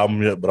haven't heard the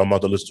album yet, but I'm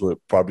about to listen to it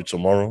probably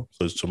tomorrow.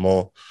 Because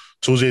tomorrow,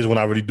 Tuesdays when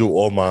I really do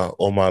all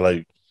my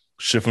like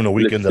shit from the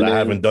weekend that I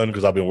haven't done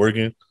because I've been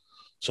working.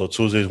 So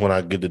Tuesdays when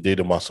I get the day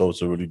to myself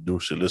to really do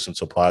shit, listen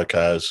to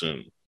podcasts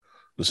and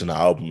listen to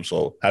albums.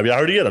 So have y'all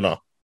heard it yet or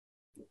not?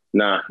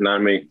 Nah,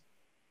 not me.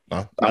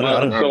 I'm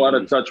so out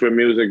of touch with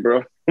music,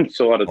 bro. I'm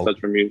so out of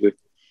touch with music.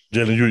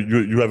 Jalen,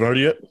 you haven't heard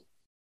it yet?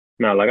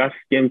 Nah, like I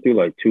skimmed through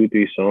like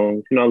 2-3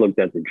 songs. You know, I looked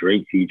at the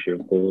Drake feature,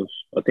 of course.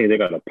 I think they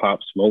got a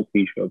Pop Smoke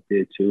feature up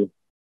there too.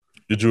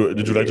 Did you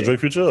like the Drake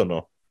feature or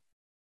no?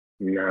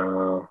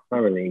 No, I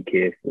really didn't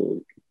care for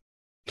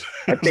it.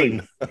 I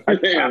think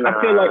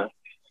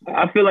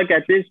I feel like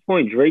at this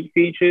point Drake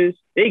features,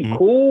 they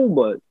cool,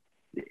 but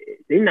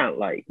they're not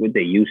like what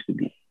they used to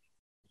be.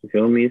 You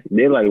feel me?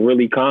 They're like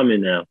really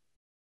common now.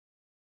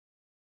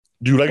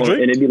 Do you like Drake?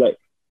 And it'd be like,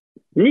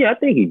 yeah, I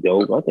think he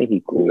dope. I think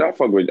he cool. I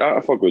fuck with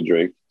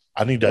Drake.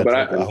 I need that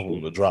Drake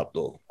album to drop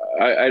though.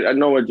 I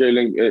know what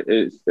Jalen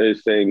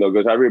is saying though,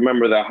 because I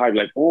remember that hype,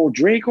 like, oh,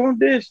 Drake on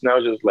this.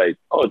 Now just like,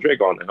 oh, Drake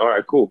on it. All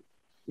right, cool.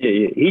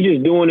 Yeah. He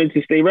just doing it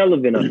to stay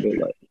relevant, I feel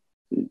like.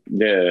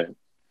 Yeah.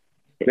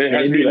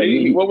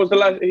 What was the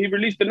last? He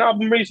released an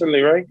album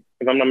recently, right?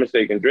 If I'm not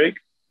mistaken, Drake.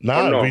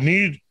 Nah, no? we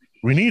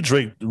need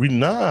Drake.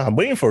 I'm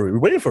waiting for it. We're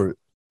waiting for it.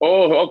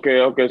 Oh, okay.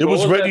 So it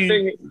was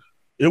ready.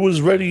 It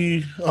was ready.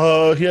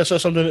 He had said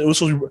something. It was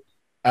supposed to be,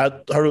 I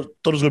thought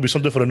it was gonna be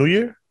something for the new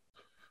year,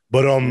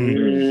 but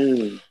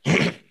he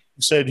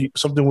said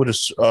something with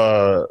his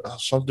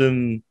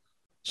something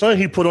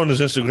he put on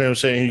his Instagram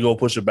saying he gonna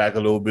push it back a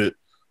little bit.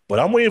 But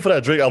I'm waiting for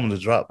that Drake album to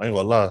drop. I ain't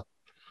gonna lie.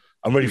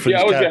 I'm ready for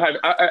this.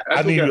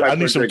 I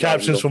need some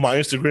captions for my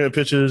Instagram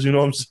pictures. You know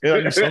what I'm saying? I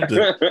need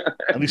something.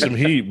 I need some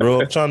heat,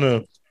 bro. I'm trying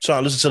to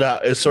listen to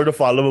that. It's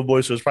Certified Lover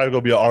Boy, so it's probably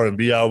gonna be an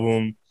R&B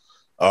album.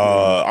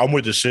 I'm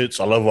with the shits.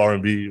 I love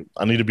R&B.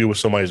 I need to be with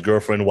somebody's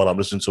girlfriend while I'm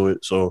listening to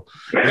it, so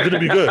it's gonna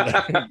be good.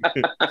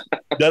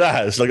 Dead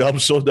ass. I'm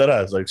so dead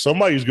ass.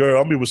 Somebody's girl.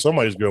 I'll be with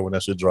somebody's girl when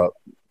that shit drop.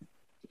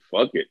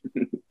 Fuck it.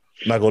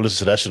 I'm not gonna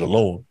listen to that shit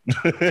alone.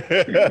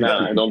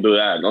 Nah, don't do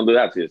that. Don't do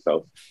that to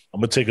yourself. I'm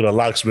gonna take it to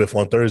Locksmith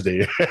on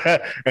Thursday,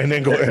 and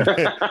then go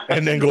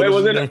and then go. Wait,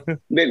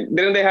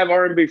 didn't they have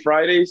R&B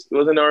Fridays?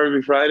 Wasn't it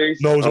R&B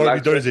Fridays? No, it was R&B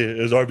Thursday.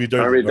 It was R&B Thursday.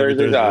 R&B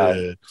Thursdays.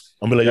 Yeah.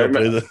 I'm gonna let y'all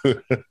play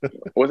that.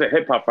 Was it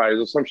Hip Hop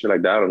Fridays or some shit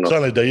like that? I don't know.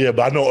 Something like that, yeah.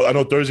 But I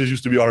know Thursdays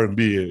used to be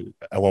R&B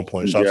at one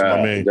point. Shout out to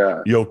my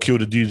man, Yo Q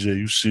the DJ.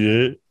 You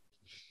see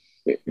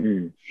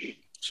it?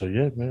 So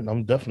yeah, man.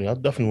 I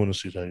definitely want to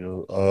see that,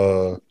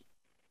 yo.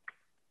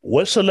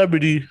 What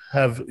celebrity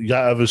have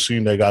y'all ever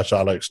seen that got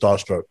y'all like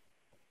starstruck?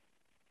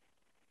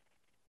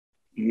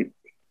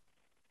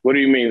 What do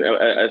you mean?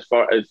 As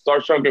far as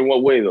starstruck in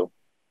what way though?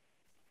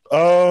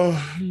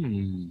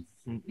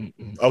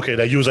 Okay,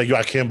 that you was like, yo,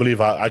 I can't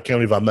believe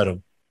I met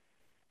him.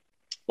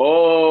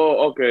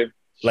 Oh, okay.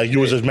 Like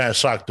you was just mad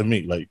shocked to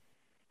meet. Like,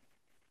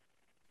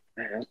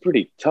 man, that's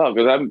pretty tough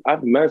because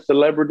I've met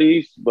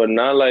celebrities, but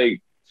not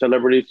like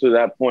celebrities to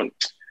that point.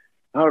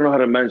 I don't know how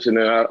to mention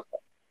it.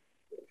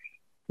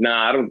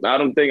 I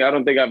don't think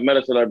I've met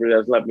a celebrity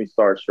that's left me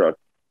starstruck.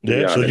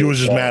 Yeah, so you was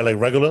just mad like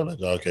regular?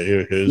 Like, okay,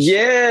 here it is.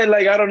 Yeah,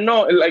 like I don't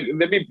know. Like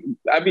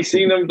I'd be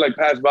seeing them like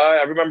pass by.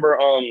 I remember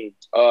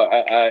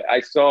I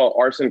saw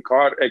Arson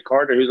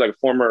Carter, who's like a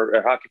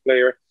former hockey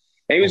player.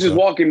 And he was just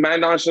walking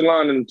mad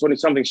nonchalant in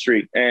 20-something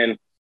street. And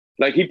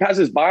like he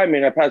passes by me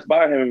and I pass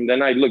by him. And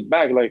then I look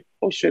back like,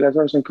 oh shit, that's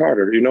Arson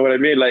Carter. You know what I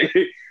mean? Like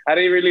I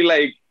didn't really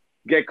like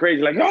get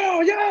crazy. Like,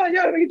 oh yeah,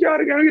 let me get you out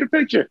again. Let me get a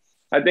picture.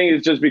 I think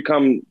it's just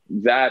become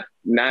that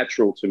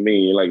natural to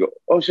me. Like,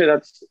 oh shit,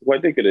 that's what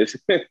I think it is.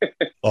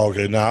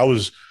 Okay, now I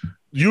was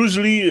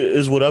usually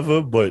is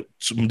whatever, but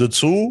the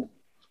two,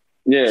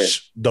 yeah,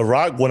 The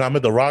Rock. When I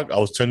met The Rock, I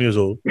was 10 years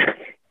old.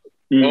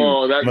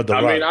 Oh, I would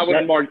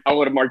have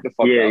marked the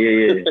fuck out.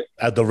 Yeah.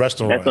 At the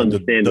restaurant, the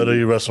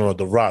WWE restaurant,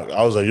 The Rock.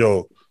 I was like,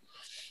 yo,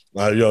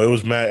 it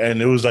was mad,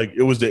 and it was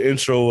the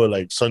intro of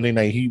like Sunday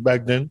Night Heat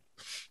back then.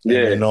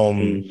 Yeah, and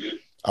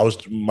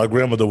my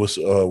grandmother was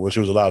when she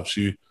was alive,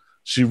 she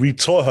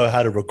retaught her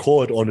how to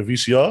record on the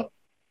VCR.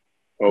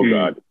 Oh,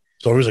 God.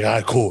 So we was like, all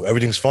right, cool.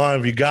 Everything's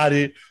fine. We got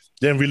it.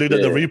 Then we looked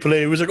at the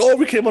replay. We was like, oh,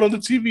 we came out on the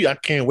TV. I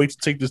can't wait to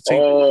take this tape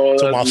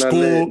to my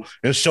school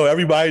and show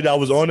everybody that I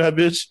was on that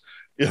bitch.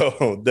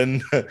 Yo,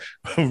 then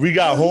we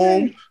got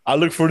home. I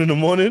looked for it in the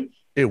morning.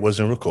 It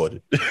wasn't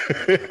recorded.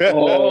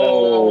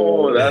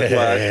 Oh, that's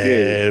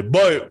why.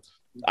 But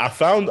I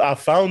found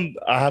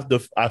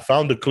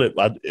the clip.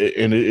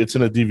 And it's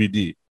in a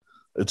DVD.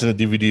 It's in a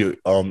DVD.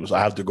 So I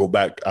have to go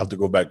back. And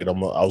I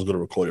was gonna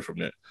record it from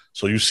there.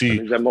 So you see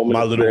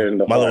my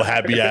little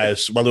happy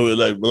ass, my little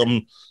like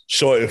I'm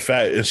short and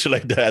fat and shit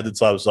like that at the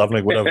time. So I'm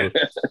like whatever.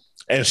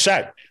 And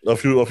Shaq, a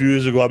few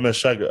years ago, I met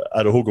Shaq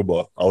at a hookah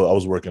bar I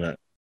was working at.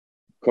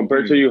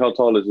 Compared to you, how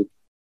tall is he?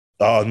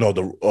 No,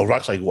 the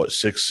Rock's like what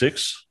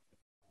 6'6".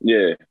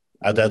 Yeah.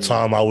 At that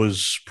time, I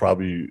was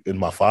probably in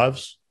my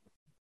fives,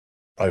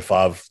 probably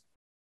 5.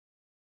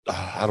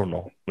 I don't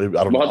know. Maybe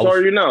I don't know. How tall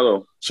are you now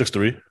though?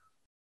 6'3".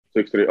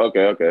 6'3".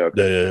 Okay.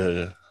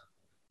 Yeah.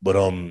 But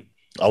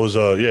I was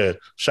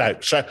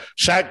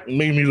Shaq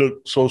made me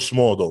look so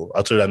small though.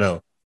 I'll tell you that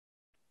now.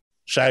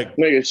 Shaq,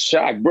 nigga,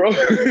 Shaq, bro.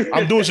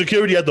 I'm doing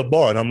security at the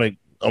bar, and I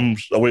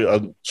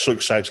shook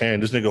Shaq's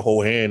hand. This nigga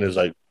whole hand is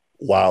like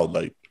wild,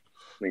 like.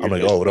 I'm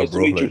like, oh, what up,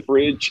 bro? Like,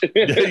 fridge.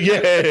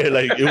 yeah,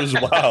 like it was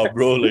wild,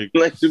 bro. Like,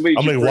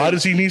 I'm like, why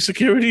does he need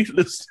security?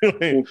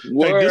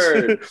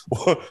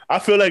 I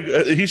feel like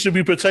he should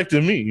be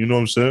protecting me. You know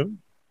what I'm saying?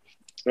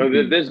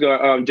 This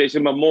guy,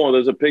 Jason Momoa.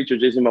 There's a picture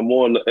of Jason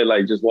Momoa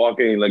like just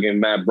walking like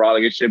in mad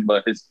brawling and shit,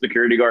 but his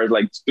security guard is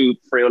like two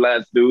frail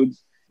ass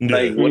dudes. Yeah.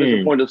 Like, what is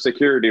the point of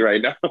security right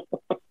now?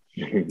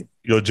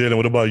 Yo, Jalen,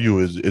 what about you?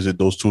 Is it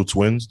those two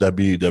twins that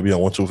be on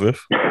 125th?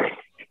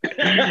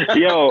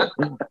 Yo,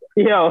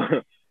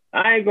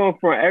 I ain't going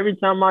front. Every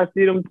time I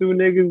see them two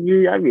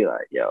niggas, I be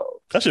like, yo.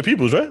 That's your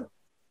peoples, right?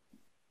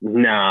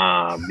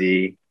 Nah,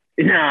 B.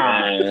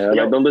 Nah.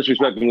 Like, don't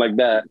disrespect them like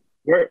that.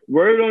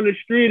 Word on the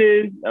street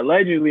is,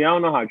 allegedly, I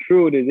don't know how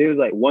true it is, it was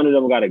like one of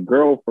them got a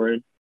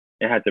girlfriend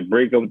and had to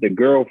break up with the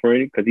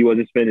girlfriend because he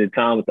wasn't spending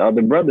time with the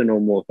other brother no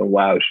more. Some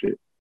wild shit.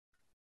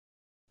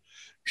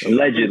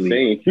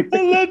 Allegedly.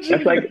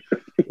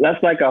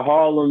 That's like a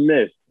Harlem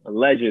myth.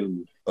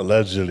 Allegedly.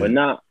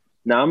 But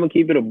I'm gonna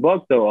keep it a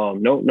buck though.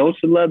 No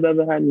celeb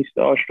ever had me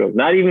starstruck.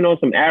 Not even on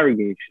some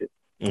arrogant shit.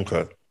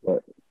 Okay.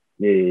 But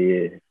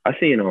yeah. I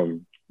seen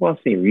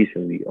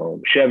recently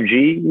Chef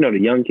G, you know the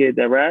young kid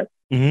that rap?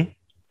 Mm-hmm.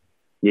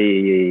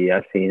 Yeah.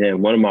 I seen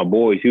him. One of my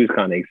boys, he was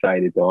kind of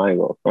excited though. I ain't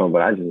gonna front,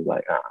 but I just was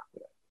like,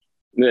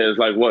 Yeah, it's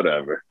like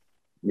whatever.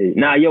 Yeah.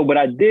 Nah, yo, but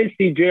I did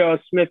see J.R.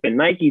 Smith in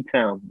Nike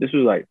Town. This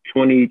was like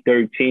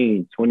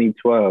 2013,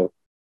 2012.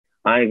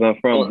 I ain't gonna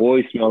front.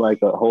 Boys smell like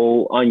a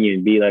whole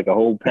onion, be like a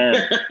whole pound.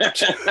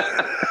 Like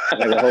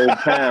a whole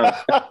pound.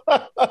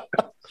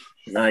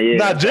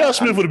 Nah, J.R.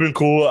 Smith would have been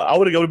cool. I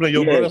would have been like,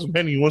 yo, bro, that's some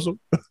penny. You want some?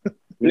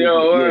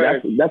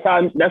 That's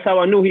how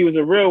I knew he was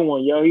a real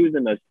one, yo. He was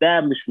an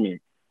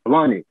establishment.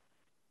 Run it.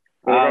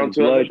 Around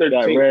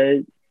 2013.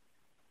 Red.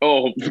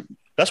 Oh,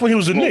 that's when he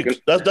was the Knicks.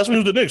 That's when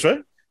he was the Knicks,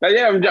 right?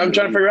 Yeah, I'm trying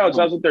to figure out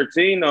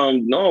 2013.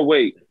 No,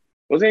 wait.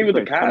 Wasn't he with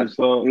the Cavs?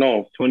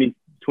 No.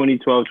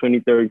 2012,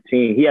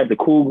 2013. He had the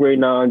cool gray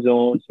nines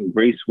on, some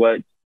gray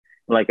sweats,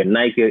 like a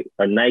Nike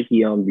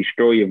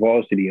Destroy Your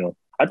Varsity on.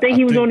 I think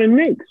he was on the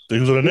Knicks. He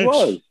was on the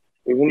Knicks?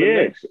 He was on the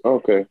Knicks.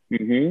 Okay.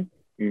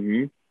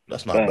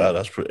 That's not bad.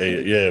 That's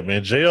pretty. Yeah,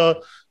 man. JR.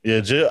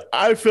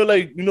 I feel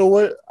like, you know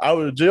what?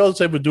 JR's the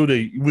type of dude that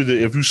either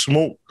if you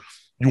smoke,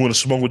 you want to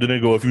smoke with the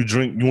nigga, or if you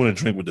drink, you want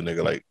to drink with the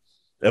nigga. Like,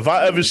 if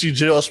I ever see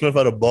JR Smith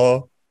at a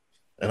bar,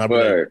 and I'll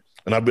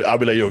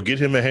be like, yo, get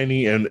him a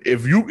Henny, and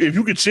if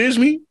you could cheers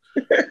me,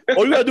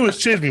 all you gotta do is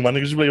cheers me, my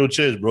nigga. Just be like, yo,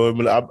 cheers, bro.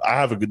 I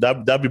have a good.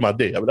 That'd be my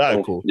day. I'd be like, all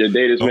right, cool. Your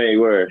date is made.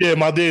 Word. Yeah,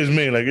 my day is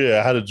made. Like, yeah,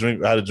 I had a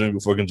drink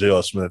with fucking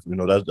JR Smith. You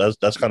know,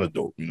 that's kind of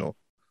dope. You know.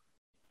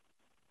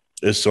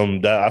 It's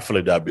that I feel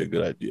like that'd be a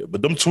good idea.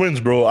 But them twins,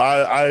 bro,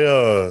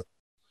 I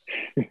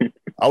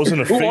was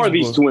in a Who Facebook. are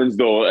these twins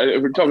though?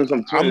 If we're talking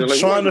some twins, I'm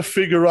trying to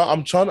figure out.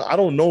 I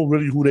don't know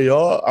really who they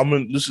are.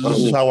 This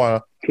is how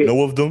I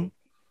know of them.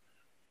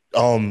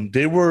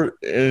 They were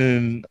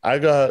during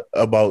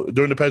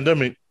the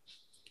pandemic.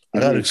 I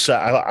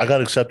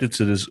got accepted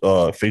to this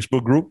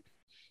Facebook group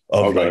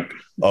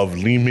of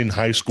Lehman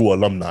High School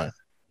alumni.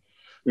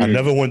 I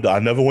never went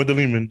to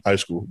Lehman High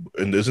School,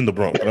 and it's in the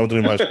Bronx. I never went to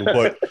Lehman High School,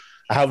 but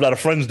I have a lot of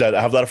friends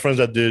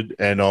that did,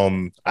 and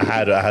I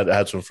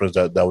had some friends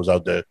that was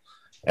out there,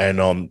 and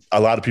a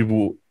lot of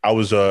people. I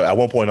was at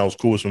one point I was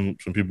cool with some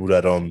people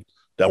that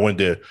went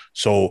there.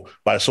 So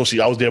I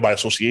was there by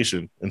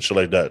association and shit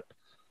like that.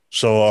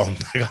 So I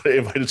got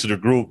invited to the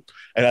group,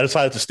 and I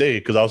decided to stay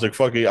because I was like,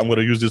 fuck it, I'm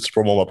gonna use this to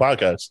promote my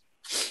podcast.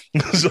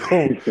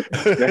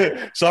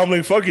 so I'm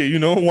like, fuck it, you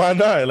know, why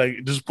not?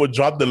 Like, just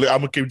drop the link. I'm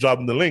gonna keep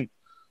dropping the link.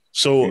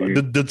 So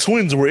the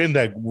twins were in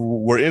there.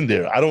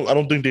 I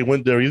don't think they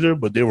went there either,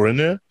 but they were in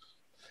there,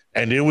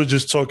 and they were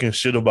just talking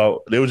shit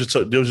about. They were just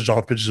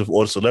drawing pictures of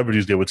all the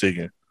celebrities they were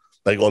taking,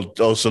 like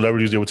all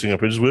celebrities they were taking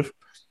pictures with,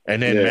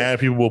 and then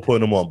mad people were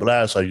putting them on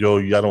blast, like, yo,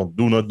 y'all don't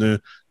do nothing.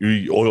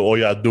 All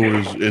y'all do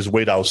is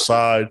wait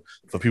outside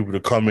for people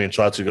to come in and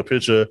try to take a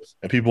picture,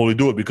 and people only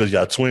do it because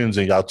y'all twins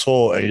and y'all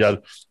tall and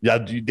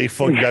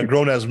y'all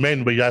grown as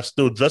men, but y'all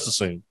still dress the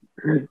same.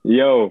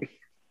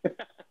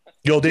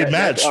 Yo, they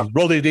match,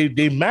 bro.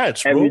 They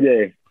match, bro. Every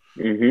day.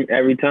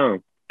 Every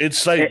time.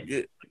 It's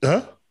like,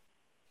 huh?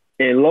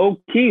 And low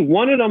key,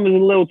 one of them is a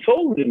little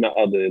taller than the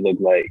other, it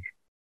looked like.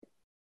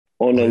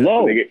 On the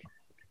low.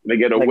 They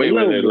get away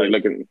with it,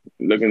 like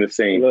looking the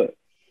same. Look.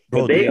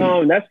 Bro, they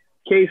that's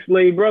K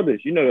Slay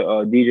brothers. You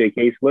know DJ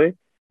K Slay?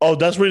 Oh,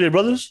 that's really their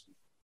brothers?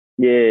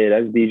 Yeah,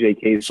 that's DJ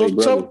K Slay. So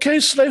tell K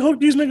Slay,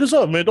 hook these niggas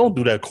up, man. Don't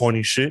do that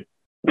corny shit.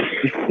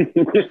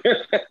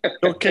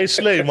 Yo, K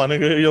Slay, my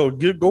nigga. Yo,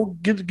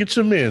 get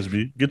your mans,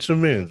 B. Get your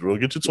mans, bro.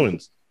 Get your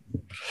twins.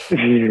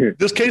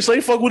 Does K Slay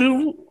fuck with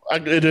it?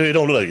 It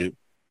don't look like it.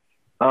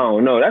 I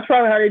don't know. That's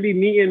probably how they be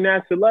meeting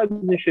mad celebs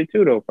and shit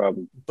too, though,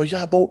 probably. But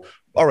yeah, bro.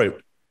 All right.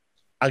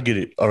 I get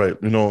it. All right.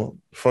 You know,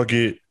 fuck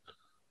it.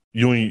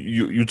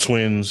 You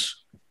twins.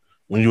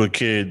 When you were a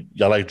kid,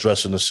 y'all like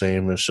dressing the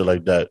same and shit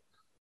like that.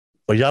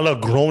 But y'all are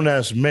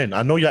grown-ass men.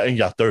 I know y'all in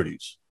y'all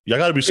 30s. Y'all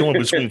got to be somewhere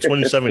between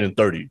 27 and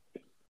 30.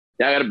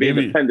 Y'all gotta be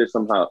independent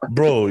somehow,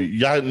 bro.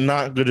 Y'all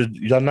not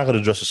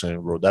gonna dress the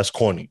same, bro. That's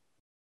corny.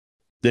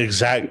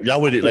 Y'all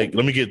with it. Like,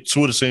 let me get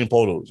two of the same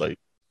polos. Like,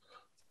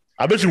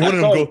 I bet you one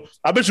of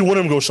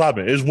them go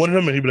shopping. It's one of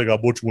them, and he be like, "I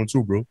bought you one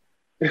too, bro."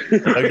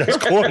 Like, that's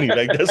corny.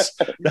 Like,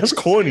 that's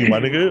corny, my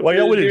nigga. Why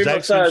y'all with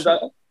exact same shit?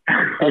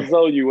 I'll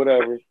sell you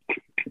whatever.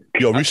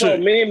 Yo, we should.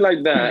 A meme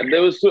like that.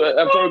 There was two.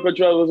 I'm sorry,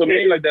 Control. It was a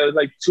meme like that. It was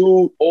like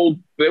two old.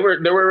 They were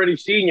already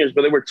seniors,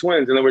 but they were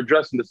twins, and they were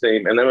dressing the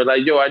same. And they were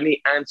like, "Yo, I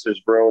need answers,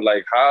 bro.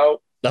 Like, how?"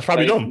 That's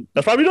probably dumb.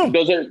 That's probably dumb.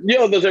 Does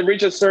it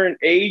reach a certain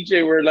age?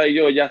 They were like,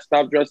 "Yo, y'all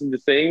stop dressing the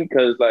same,"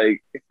 because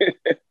like.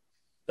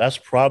 That's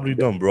probably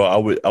dumb, bro.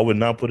 I would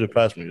not put it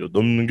past me. Yo.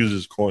 Them niggas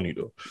is corny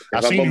though.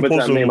 I seen you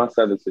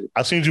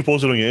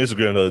post it on your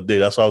Instagram the other day.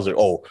 That's why I was like,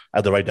 oh, I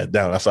have to write that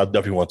down. That's why I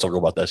definitely want to talk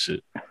about that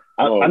shit.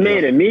 I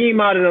made a meme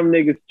out of them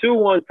niggas too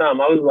one time.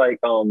 I was like,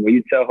 will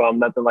you tell her I'm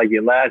nothing like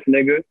your last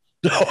nigga?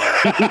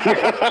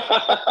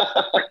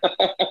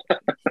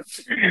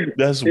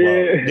 That's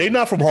wild. They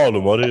not from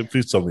Harlem, are they?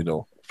 Please tell me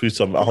no. Please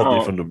tell me. I hope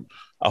they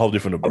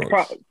from the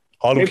Bronx.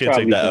 Harlem can't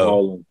take that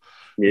L.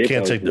 Yeah,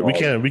 can't take that. We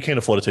can't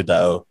afford to take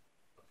that L.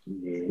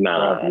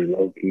 Nah,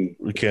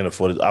 we can't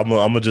afford it. I'm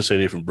gonna just say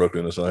they're from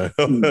Brooklyn or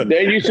something.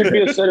 There used to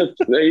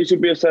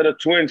be a set of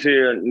twins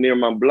here near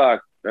my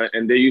block,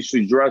 and they used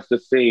to dress the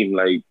same,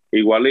 like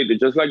igualito,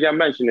 just like I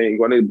mentioned,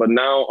 igualito. But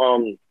now,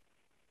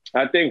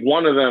 I think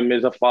one of them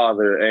is a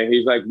father, and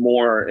he's like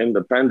more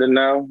independent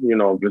now, you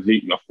know, because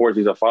of course,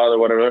 he's a father,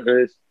 whatever it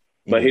is.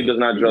 But he does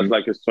not dress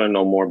like his twin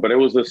no more. But it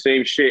was the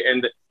same shit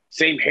and the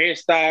same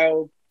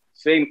hairstyle.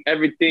 Same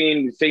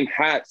everything, same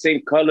hat,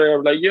 same color.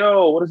 I'm like,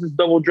 yo, what is this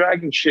double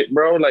dragon shit,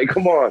 bro? Like,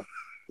 come on.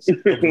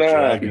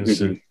 Nah.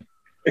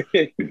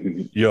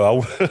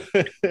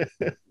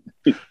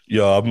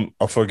 Yo, I'm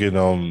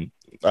fucking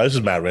this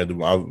is mad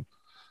random.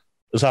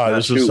 That's how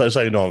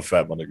you know I'm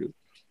fat, my nigga.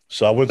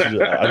 So I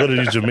go to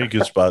these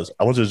Jamaican spots.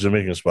 I went to the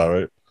Jamaican spot,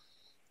 right?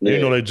 Yeah.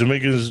 You know, like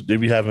Jamaicans, they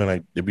be having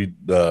like you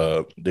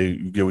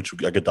get what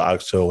I get the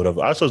oxtail,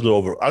 whatever. Oxtail's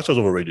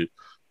overrated,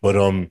 but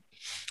I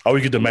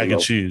always get the mac and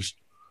cheese.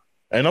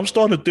 And I'm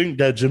starting to think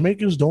that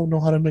Jamaicans don't know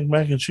how to make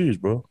mac and cheese,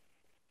 bro.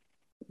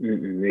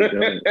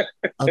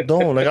 I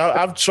don't. Like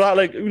I've tried,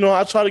 like, you know,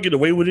 I try to get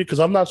away with it because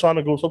I'm not trying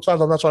to go.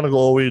 Sometimes I'm not trying to go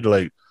all the way to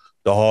like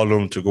the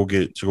Harlem to go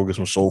get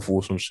some soul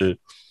food, some shit.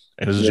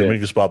 And there's a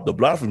Jamaican spot up the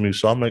block for me,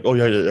 so I'm like, oh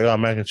yeah, I got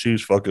mac and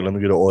cheese. Fuck it, let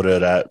me get an order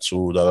of that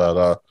too.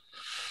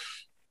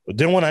 But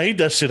then when I eat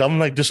that shit, I'm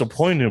like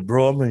disappointed,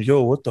 bro. I'm like,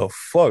 yo, what the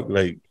fuck?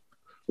 Like,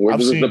 where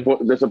does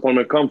the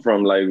disappointment come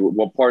from? Like,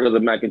 what part of the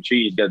mac and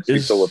cheese gets you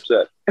so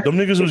upset? Them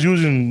niggas was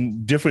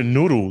using different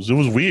noodles. It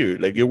was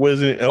weird. Like, it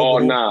wasn't. Oh,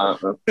 nah.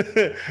 Nah,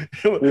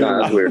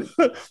 that's weird.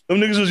 Them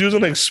niggas was using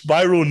like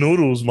spiral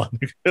noodles, my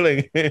nigga.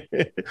 Like,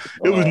 it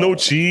was no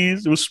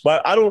cheese. It was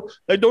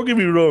don't get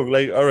me wrong.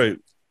 Like, all right,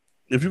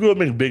 if you're gonna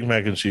make big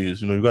mac and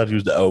cheese, you know, you got to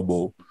use the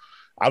elbow.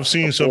 I've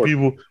seen some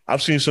people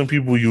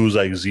use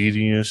like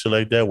ziti and shit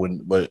like that.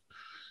 But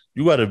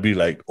you got to be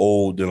like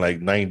old and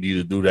like 90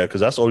 to do that, because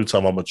that's the only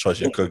time I'm gonna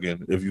trust your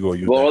cooking. If you go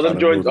use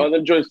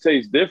other joints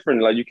taste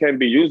different. Like, you can't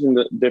be using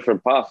the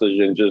different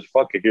pastas and just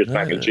fuck it. Here's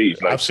mac and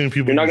cheese. Like, I've seen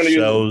people use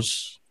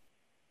shells.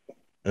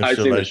 I've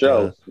seen the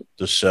shells,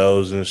 the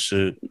shells and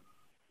shit.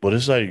 But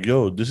it's like,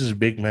 yo, this is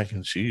big mac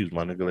and cheese,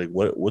 my nigga. Like,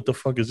 what the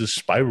fuck is this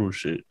spiral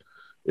shit?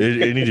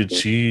 It needed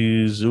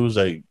cheese. It was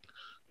like.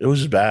 It was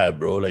just bad,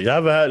 bro. Like,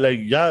 y'all had, like,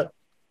 y'all,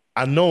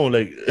 I know,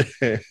 like,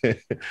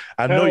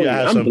 I know y'all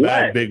had some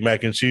bad Big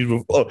Mac and cheese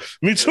before.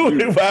 Me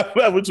too. But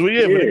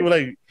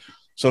like,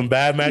 some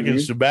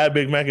bad some bad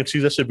Big Mac and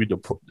cheese, that should be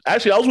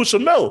Actually, I was with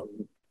Shamel.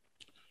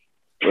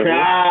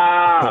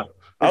 I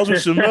was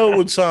with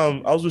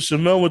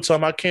Shamel one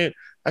time. I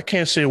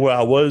can't say where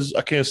I was.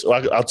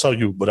 I'll tell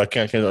you, but I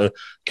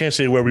can't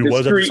say where we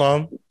was at the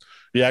time.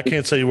 Yeah, I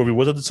can't tell you where we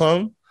was at the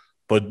time.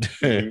 But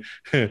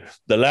the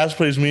last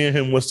place me and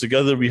him was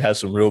together, we had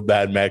some real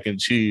bad mac and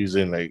cheese,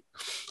 and like,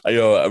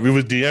 yo, we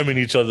was DMing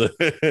each other.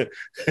 And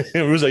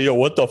we was like, yo,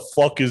 what the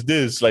fuck is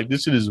this? Like,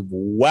 this shit is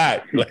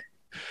whack. Like,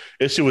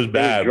 this shit was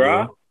bad,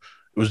 bro. It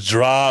was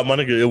dry, my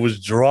nigga. It was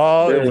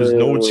dry. It was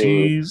no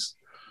cheese.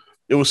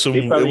 It was some.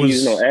 It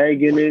was no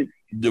egg in it,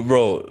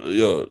 bro.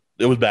 Yo,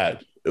 it was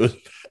bad.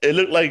 It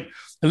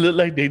looked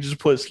like they just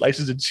put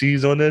slices of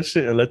cheese on that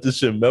shit and let this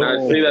shit melt. I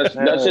see that's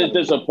just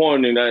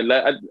disappointing.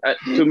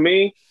 To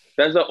me,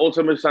 that's the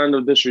ultimate sign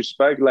of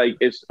disrespect. Like,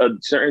 it's a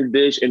certain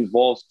dish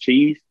involves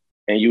cheese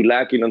and you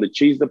lacking on the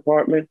cheese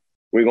department,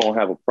 we're gonna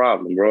have a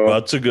problem, bro. I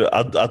told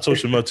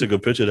Shamel to take a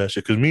picture of that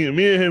shit because me and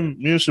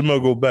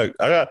Shamel go back.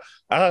 I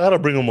gotta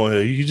bring him on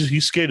here.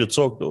 He's scared to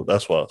talk though.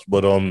 That's why.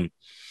 But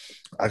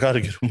I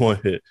gotta get him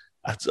on here.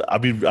 I'll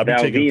be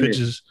taking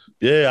pictures.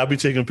 Yeah, I'll be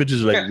taking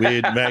pictures of like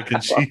weird mac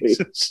and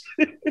cheese.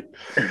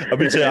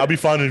 I'll be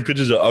finding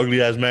pictures of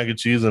ugly ass mac and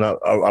cheese, and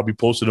I'll be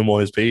posting them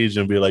on his page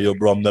and be like, "Yo,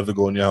 bro, I'm never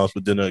going to your house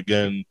for dinner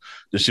again.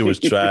 This shit was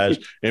trash."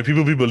 And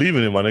people be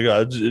believing it, my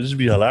nigga. It just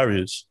be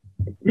hilarious.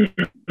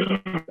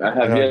 I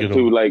have yet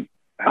to like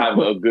have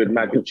a good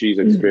mac and cheese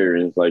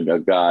experience, like a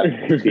god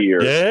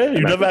tier. Yeah,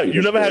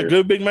 you never had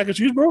good big mac and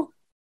cheese, bro.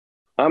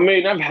 I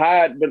mean, I've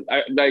had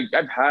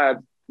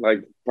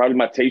like probably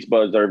my taste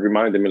buds are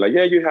reminding me like,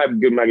 yeah, you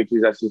have good mac and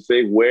cheese. I should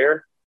say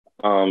where.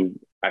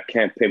 I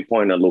can't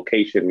pinpoint a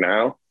location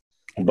now,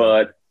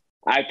 but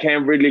I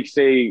can't really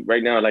say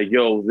right now, like,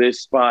 yo,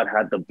 this spot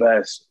had the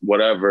best,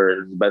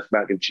 whatever, best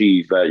mac and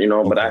cheese, but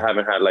I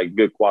haven't had like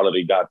good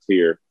quality God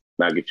tier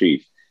mac and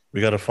cheese.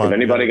 We gotta find. If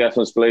anybody got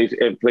some places,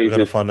 put it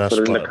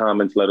in the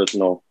comments. Let us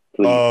know,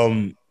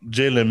 please.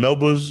 Jalen,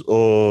 Melba's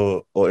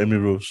or Amy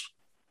Rue's?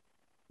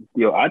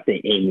 Yo, I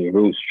think Amy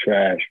Rue's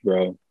trash,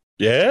 bro.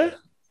 Yeah.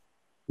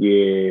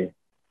 Yeah.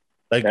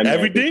 Like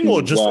everything,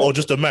 or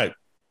just the mac?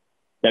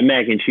 That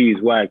mac and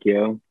cheese whack,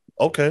 yo.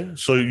 Okay,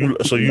 so you're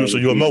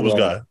a Melba's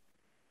guy.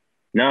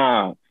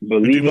 Nah,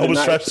 believe it or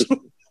not.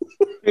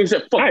 He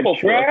said, "Fuck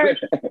trash,"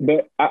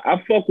 but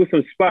I fuck with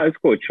some spots. It's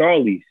called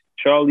Charlie's.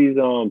 Charlie's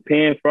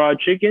pan fried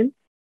chicken.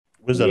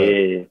 Where's that?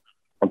 Yeah,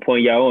 I'm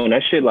pointing y'all on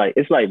that shit. Like,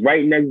 it's like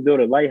right next door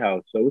to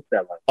Lighthouse. So what's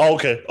that like? Oh,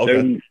 okay.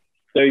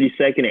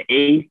 32nd and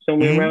 8th,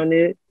 somewhere around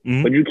there.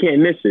 Mm-hmm. But you can't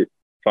miss it.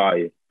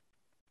 Fire.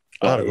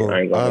 I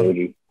ain't gonna hold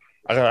you.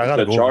 I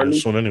gotta go over there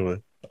soon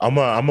anyway. I'm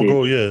gonna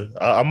go. Yeah,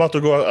 I'm about to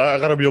go. I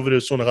gotta be over there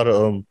soon. I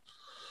gotta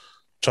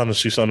trying to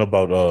see something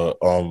about the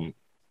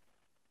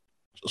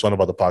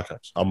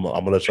podcast. I'm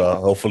gonna let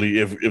y'all. Hopefully,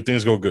 if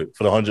things go good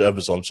for the 100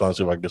 episodes, I'm trying to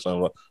see if I can get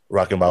something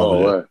rocking by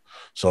over there.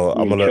 So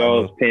I'm gonna let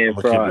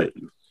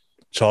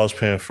Charles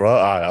Pan Fry. All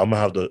right, I'm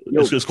gonna have the.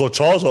 It's called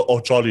Charles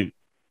or Charlie.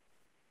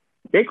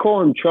 They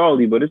call him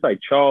Charlie, but it's like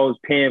Charles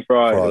Pan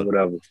Fry or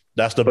whatever.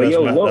 That's the best.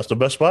 That's the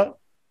best spot.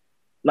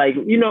 Like,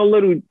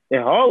 little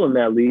in Harlem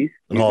at least.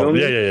 Harlem,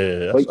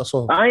 yeah.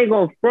 I ain't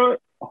gonna front.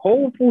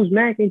 Whole Foods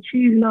mac and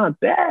cheese not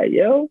bad,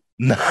 yo.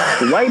 Nah.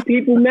 The white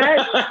people mac.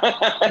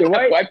 The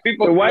white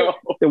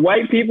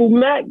people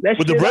mac. That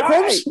with shit the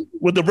breadcrumbs? Right.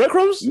 With the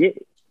breadcrumbs? Yeah,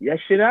 that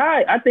shit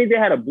alright. I think they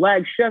had a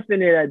black chef in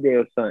there that day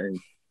or something.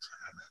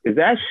 Cause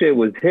that shit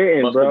was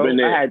hitting, Must bro. have been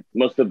it.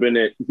 Must have been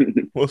it.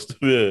 Must have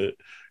been.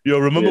 Yo,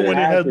 remember when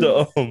they had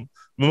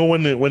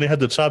when they had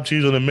the chopped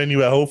cheese on the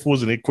menu at Whole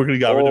Foods and they quickly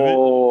got rid of it?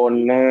 Oh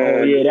no!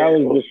 Oh yeah, that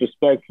was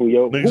disrespectful,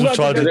 yo. Niggas Who was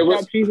got the charging-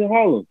 chopped cheese in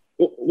Harlem?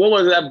 What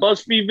was that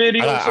BuzzFeed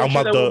video? I'm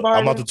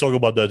about to talk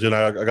about that, Jen.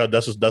 I got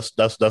that's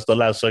the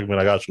last segment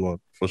I got you on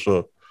for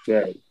sure.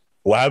 Yeah.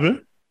 What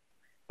happened?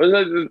 Was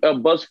that a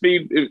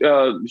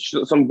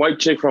BuzzFeed? Some white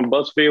chick from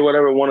BuzzFeed, or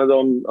whatever. One of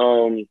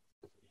them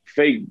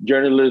fake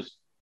journalist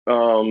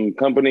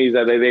companies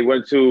that they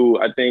went to.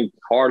 I think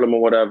Harlem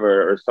or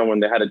whatever, or someone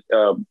that had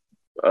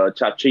a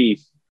chopped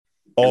cheese.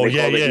 Oh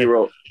yeah. The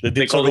Hero.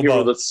 They call the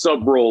hero the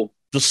sub roll.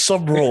 The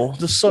sub roll.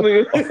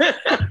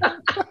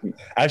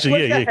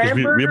 Actually, because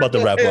we about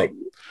to wrap up.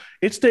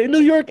 It's the New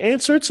York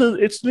answer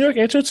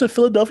to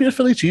Philadelphia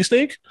Philly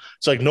cheesesteak.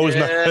 It's like, no, it's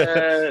not.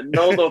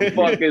 No, the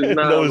fuck is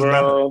not, no, it's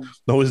bro. not.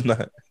 No, it's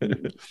not.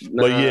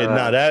 But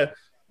yeah, that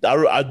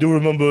I do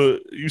remember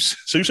you.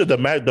 So you said the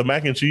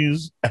mac and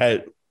cheese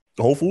at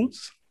Whole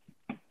Foods?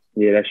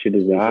 Yeah, that shit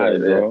is high,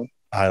 bro.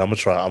 All right, I'm gonna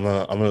try. I'm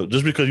gonna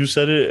just because you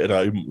said it,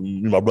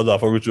 and my brother, I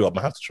fuck with you. I'm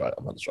gonna have to try it.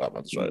 I'm gonna try it.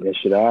 That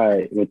shit, all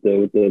right, with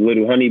the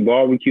little honey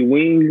barbecue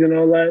wings and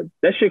all that.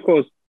 That shit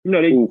costs,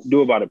 they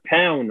do about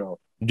 £1 though.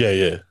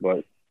 Yeah.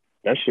 But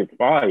that shit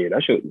fire.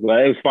 That shit, it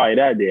was fire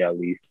that day at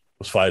least. It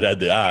was fire that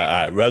day. All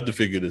right. We have to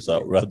figure this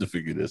out.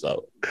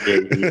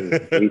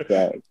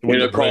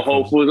 Yeah. Call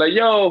Whole Foods like,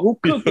 yo, who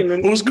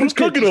cooking? Who's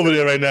cooking over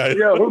there right now?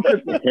 Yo, who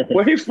cooking?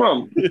 Where he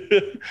from?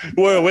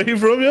 Where he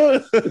from, yo?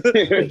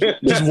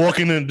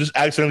 Just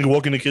accidentally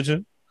walk in the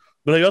kitchen.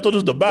 But like, I thought this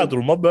was the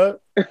bathroom. My bad.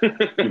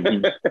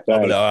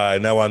 All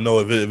right, now I know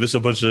if it's a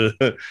bunch of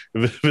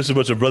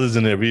brothers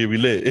in there, we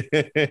lit.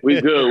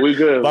 We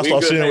good. If I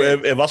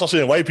start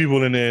seeing white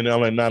people in there, and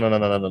I'm like, no. I'm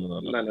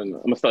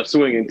gonna start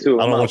swinging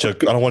too. I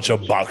don't want your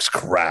box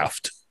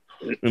craft.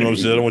 You know what I'm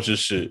saying? I don't want your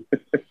shit.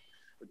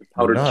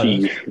 Powdered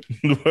cheese.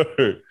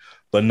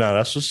 But nah,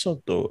 that's what's up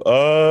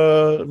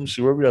though. Let me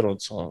see where we at on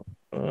time.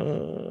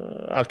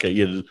 Okay,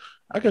 yeah.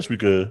 I guess we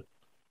could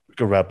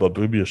wrap up.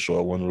 It'll be a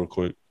short one, real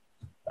quick.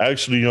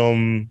 Actually, let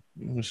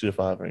me see if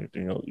I have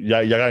anything else.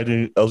 Yeah, got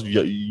anything else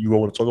you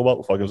want to talk about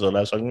before I get to the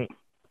last segment?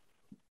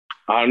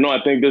 I don't know.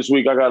 I think this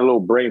week I got a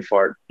little brain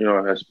fart,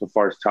 as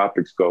far as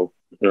topics go.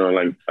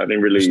 Like I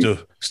didn't really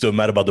still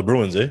mad about the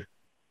Bruins, eh?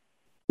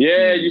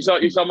 Yeah, you saw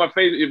my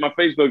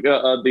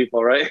Facebook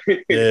default, right?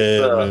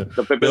 Yeah,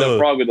 the Pippin and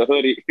Frog with the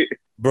hoodie.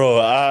 Bro,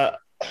 I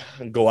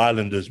go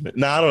Islanders, man.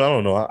 Nah, I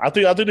don't know. I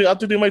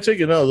think they might take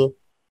it now though.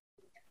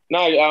 No,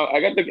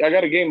 I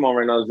got a game on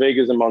right now. It's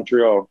Vegas and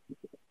Montreal.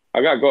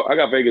 I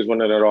got Vegas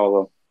winning it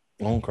all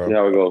though. Okay. See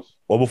how it goes.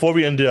 Well, before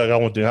we end there, I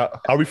got one thing.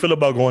 How we feel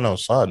about going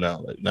outside now?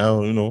 Like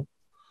now,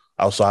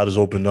 outside is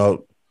open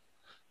up.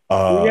 We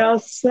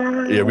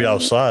outside. Yeah, we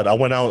outside. I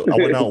went out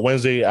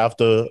Wednesday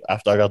after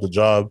I got the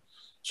job.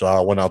 So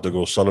I went out to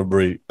go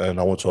celebrate, and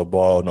I went to a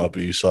bar on the Upper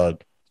East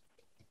Side.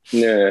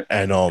 Yeah,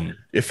 and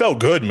it felt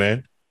good,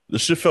 man.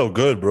 This shit felt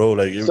good, bro.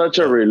 Like such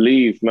a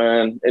relief,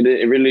 man.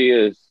 It really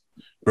is,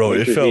 bro.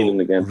 It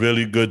felt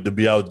really good to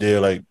be out there.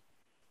 Like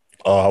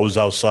I was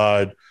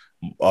outside.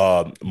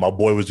 My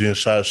boy was doing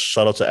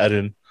shout out to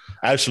Eden.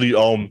 Actually,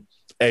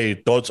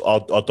 hey, our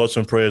thoughts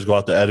and prayers go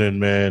out to Eden,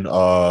 man.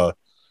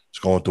 He's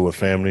going through a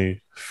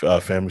family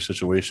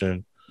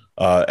situation.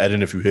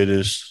 Eden, if you hear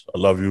this, I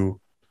love you.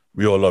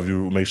 We all love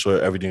you. Make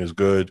sure everything is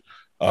good.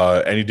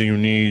 Anything you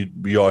need,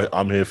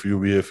 I'm here for you.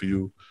 We're here for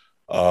you.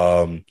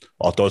 Our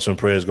thoughts and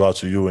prayers go out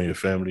to you and your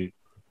family.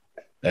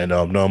 And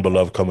none but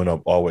love coming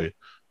up always.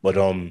 But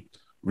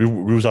we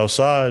was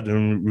outside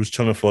and we was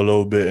chilling for a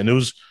little bit, and it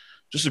was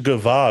just a good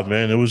vibe,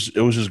 man. It was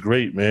just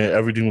great, man.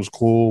 Everything was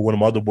cool. One of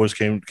my other boys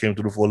came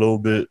through for a little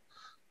bit.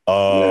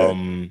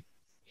 It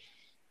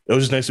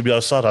was just nice to be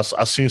outside.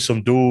 I seen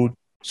some dude,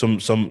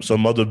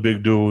 some other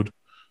big dude,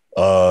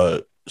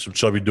 some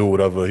chubby dude,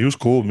 whatever. He was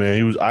cool,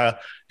 man.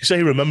 He said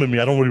he remembered me.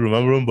 I don't really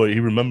remember him, but he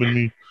remembered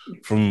me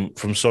from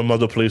some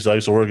other place I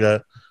used to work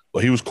at.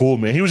 But he was cool,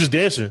 man. He was just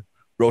dancing,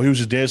 bro. He was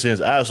just dancing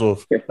his ass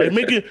off.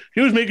 Like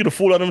he was making a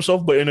fool out of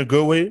himself, but in a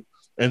good way,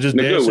 and just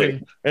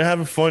dancing and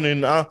having fun.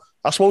 And I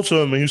spoke to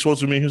him, and he spoke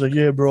to me. He was like,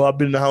 "Yeah, bro, I've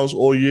been in the house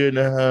all year and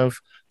a half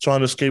trying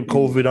to escape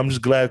COVID. I'm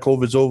just glad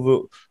COVID's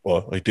over.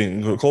 Well, I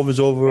think COVID's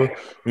over.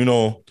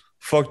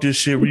 Fuck this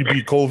shit. We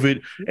beat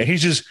COVID." And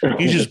he's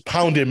just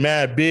pounding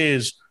mad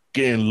beers,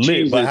 getting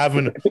lit, by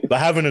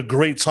having a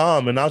great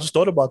time. And I just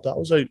thought about that. I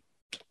was like,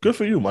 good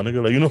for you, my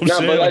nigga. Like, you know what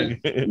I'm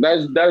saying?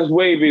 That's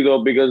wavy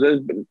though, because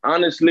there's been,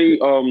 honestly,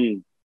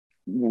 when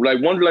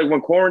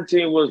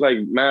quarantine was like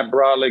mad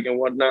brolic and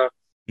whatnot,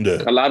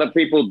 yeah. A lot of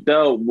people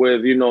dealt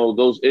with,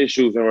 those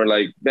issues and were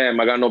like, damn,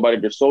 I got nobody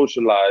to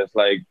socialize.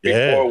 Like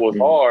before it was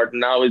hard,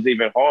 now it's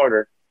even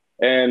harder.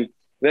 And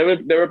there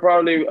were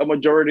probably a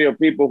majority of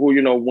people who,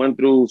 went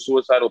through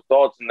suicidal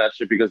thoughts and that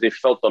shit because they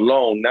felt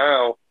alone.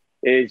 Now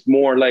it's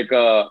more like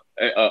a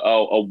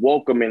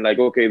welcoming, like,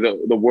 okay,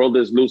 the world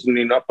is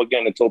loosening up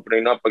again. It's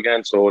opening up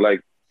again. So like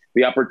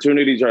the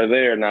opportunities are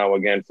there now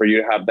again for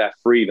you to have that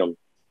freedom.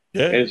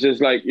 Yeah. It's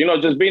just like,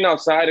 just being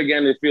outside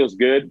again, it feels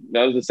good.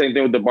 That was the same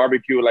thing with the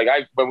barbecue. Like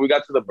when we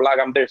got to the block,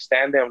 I'm there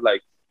standing. I'm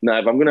like, nah,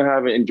 if I'm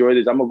gonna enjoy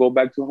this, I'm gonna go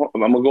back to home.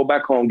 I'm gonna go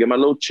back home, get my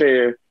little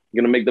chair. I'm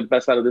gonna make the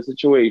best out of the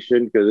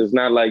situation because it's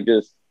not like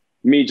just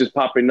me just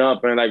popping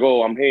up and like,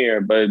 oh, I'm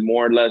here, but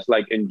more or less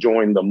like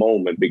enjoying the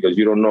moment because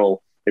you don't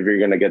know if you're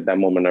gonna get that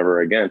moment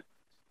ever again.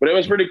 But it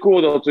was pretty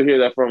cool though to hear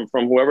that from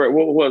whoever.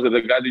 What was it?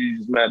 The guy that you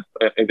just met?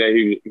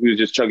 That he was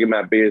just chugging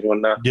my beers one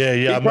night. Yeah.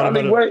 He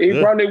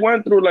probably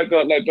went through like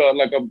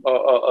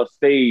a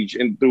stage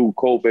and through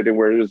COVID and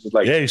where it was just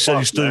like. Yeah, he said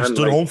he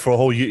stood home for a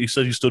whole year. He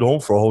said he stood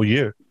home for a whole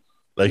year.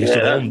 Like he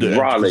stood home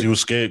because he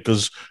was scared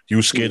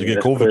to get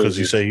COVID because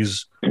he said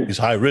he's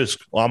high risk.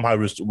 Well, I'm high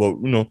risk.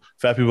 Well,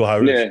 fat people are high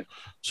risk. Yeah.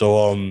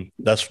 So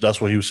that's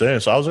what he was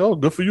saying. So I was like, oh,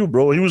 good for you,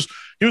 bro. He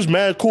was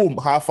mad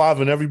cool, high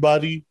fiving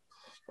everybody.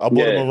 I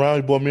brought him around.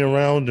 He brought me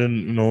around,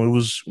 and it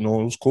was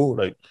cool.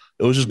 Like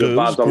it was just good. It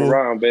was cool.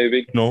 Around,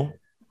 baby.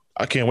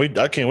 I can't wait.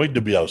 I can't wait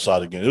to be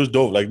outside again. It was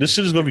dope. Like this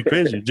shit is gonna be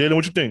crazy. Jalen,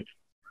 what you think?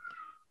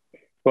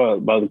 What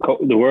about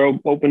the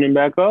world opening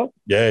back up?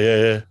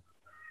 Yeah.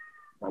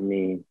 I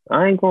mean,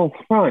 I ain't gonna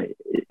front.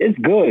 It's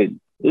good.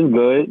 It's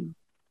good,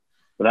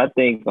 but I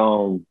think it's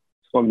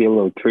gonna be a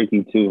little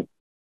tricky too.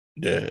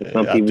 Yeah,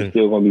 some people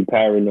still gonna be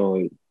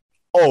paranoid.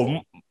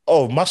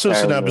 Oh, my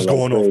citizen app is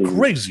going off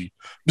crazy.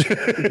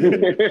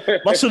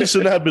 My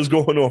citizen app is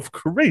going off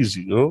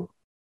crazy,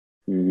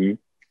 Mm-hmm.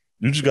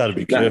 You just got to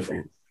be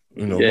careful.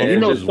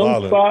 Some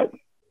spots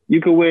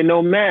you can wear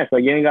no mask.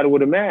 Like you ain't got to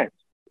wear the mask.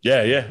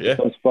 Yeah.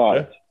 Some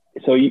spots.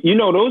 Yeah. So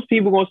those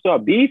people gonna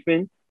start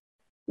beefing.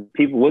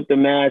 People with the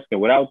mask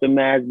and without the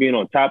mask being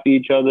on top of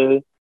each other.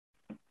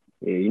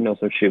 Yeah,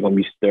 some shit gonna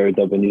be stirred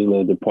up in these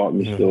little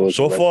department stores.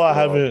 So far, I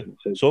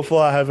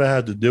haven't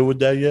had to deal with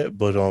that yet.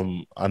 But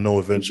I know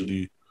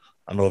eventually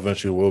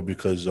it will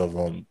because of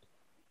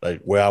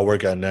like where I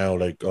work at now.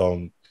 Like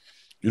you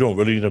don't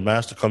really need a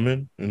mask to come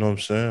in. You know what I'm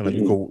saying? Like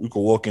you could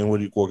walk in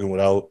with it, walk in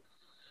without.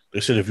 They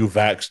said if you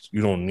vaxxed,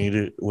 you don't need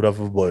it,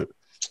 whatever. But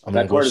I mean,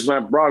 that part is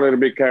not broad to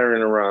be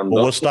carrying around.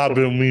 But what's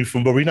stopping me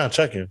from? But we're not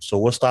checking. So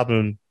what's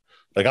stopping?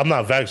 Like I'm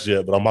not vaxxed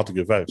yet, but I'm about to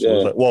get vaxxed. So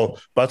it's like, well,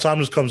 by the time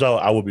this comes out,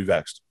 I will be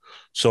vaxxed.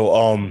 So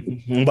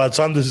by the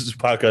time this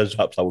podcast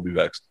drops, I will be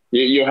vaxxed.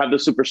 You have the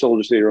super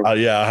soldier serum.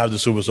 Yeah, I have the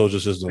super soldier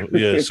system.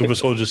 Yeah, super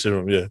soldier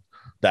serum. Yeah,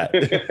 that.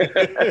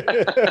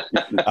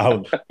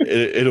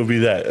 It'll be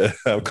that.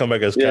 I'll come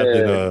back as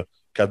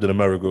Captain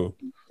America.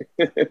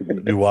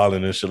 Be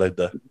wilding and shit like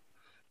that.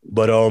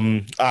 But all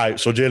right.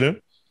 So Jalen,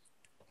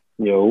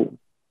 yo,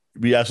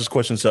 we ask this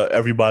question to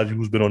everybody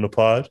who's been on the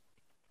pod.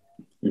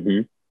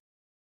 Mm-hmm.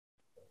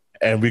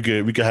 And we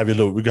could have a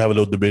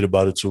little debate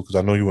about it too, because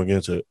I know you want to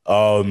get into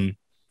it.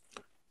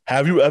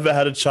 Have you ever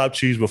had a chopped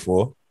cheese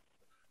before?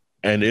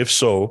 And if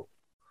so,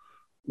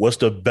 what's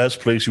the best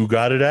place you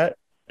got it at?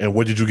 And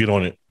what did you get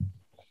on it?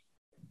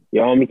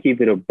 Yo, let me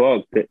keep it a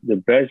buck. The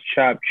best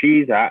chopped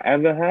cheese I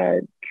ever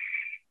had,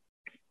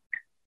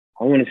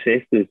 I want to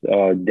say it's this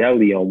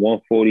deli on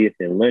 140th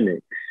and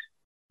Lenox.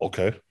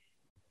 Okay.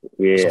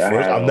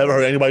 Yeah. I've never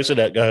heard anybody say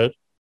that. Go ahead.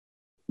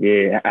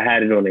 Yeah, I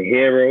had it on a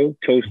Hero,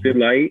 toasted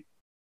light.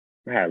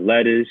 I had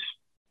lettuce.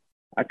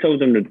 I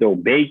told them to throw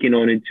bacon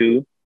on it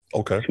too.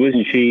 Okay. Swiss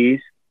cheese,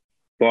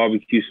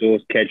 barbecue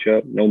sauce,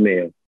 ketchup, no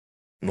mayo.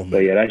 But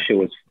yeah, that shit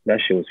was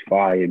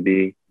fire,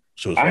 B.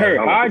 I heard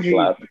Haji's.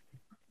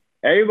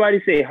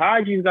 Everybody say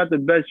Haji's got the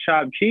best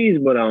chopped cheese,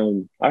 but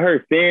I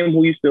heard Fam,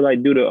 who used to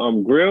like do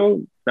the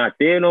grill, not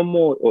there no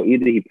more, or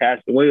either he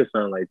passed away or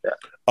something like that.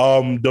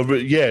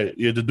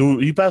 The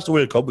dude, he passed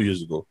away a couple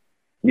years ago.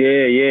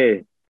 Yeah.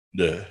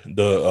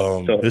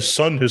 His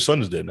son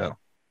is there now.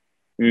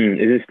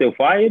 Is it still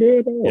fire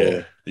there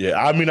though? Yeah.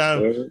 I mean,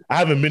 I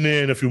haven't been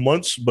there in a few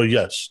months, but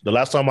yes, the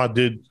last time I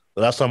did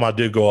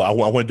go, I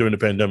went during the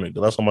pandemic.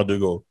 The last time I did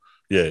go,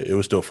 yeah, it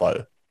was still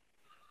fire.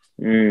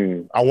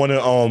 I want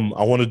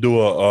to do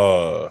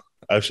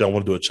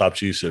a chopped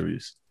cheese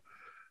series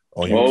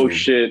on YouTube. Oh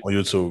shit! On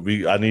YouTube,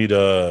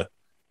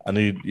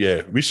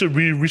 we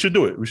should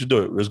do it.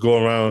 Let's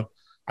go around.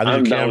 I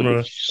need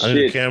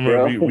a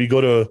camera. We go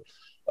to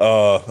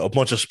a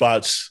bunch of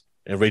spots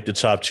and rate the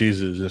chopped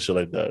cheeses and shit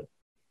like that.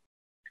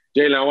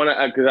 Jalen, I want to,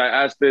 because I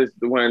asked this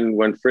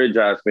when Fridge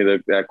asked me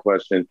that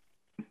question.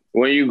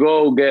 When you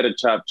go get a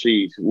chopped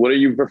cheese, what do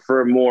you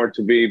prefer more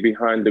to be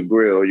behind the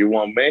grill? You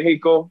want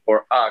Mexico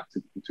or Ox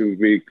to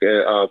be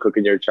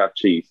cooking your chopped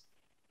cheese?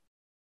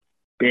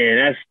 Man,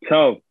 that's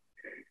tough.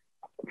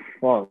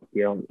 Fuck,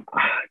 yo.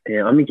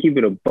 Damn, I'm going to keep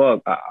it a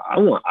buck. I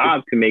want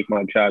Ox to make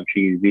my chopped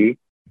cheese, B.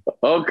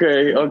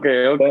 Okay.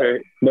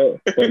 But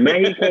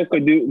Mexico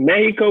could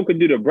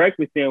do the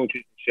breakfast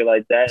sandwiches and shit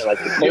like that. Like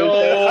the no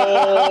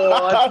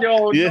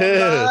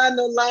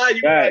lie.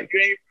 You're right.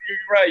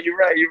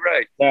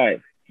 Right.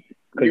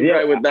 You're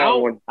right with that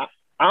one.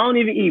 I don't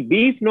even eat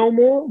beef no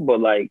more, but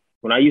like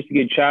when I used to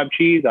get chopped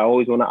cheese, I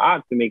always want to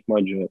Ox to make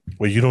my joint.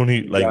 Wait, you don't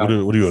eat what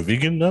are you, a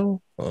vegan now?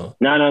 No.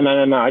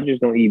 I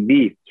just don't eat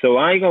beef. So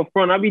I ain't gonna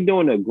front. I be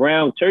doing the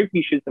ground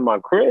turkey shit in my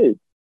crib.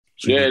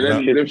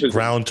 So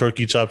ground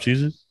turkey chopped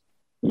cheeses?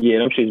 Yeah,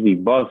 them shits be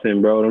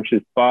busting, bro. Them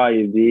shits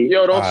fire, D.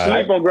 Yo, don't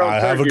sleep on ground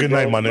turkey. Have a good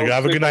night, my nigga.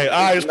 Have a good night.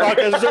 All right, this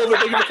podcast is over.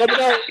 Thank you for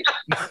coming out.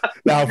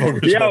 Nah, fuck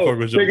with you.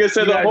 Nigga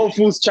said the Whole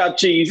Foods chopped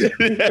cheese.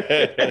 Turkey.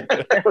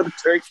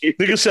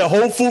 Nigga said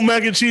Whole Food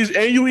mac and cheese,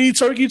 and you eat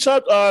turkey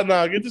chopped?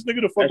 Nah, get this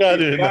nigga the fuck out of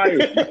here.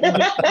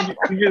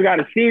 You just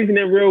gotta season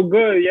it real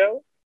good,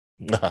 yo.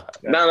 Nah,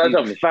 that's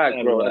a fact,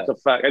 bro. That's a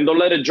fact. And don't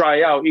let it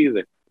dry out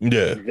either.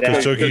 Yeah,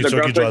 because turkey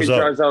dries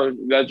out.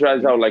 That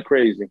dries out like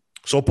crazy.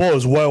 So,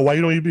 pause. Why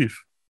you don't eat beef?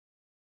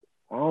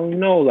 I don't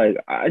know. Like,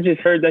 I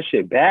just heard that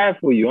shit bad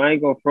for you. I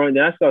ain't gonna front.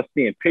 Then I start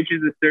seeing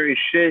pictures of certain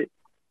shit.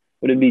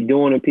 What it be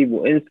doing to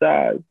people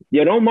inside.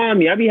 Yo, don't mind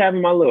me. I be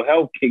having my little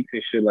health kicks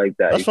and shit like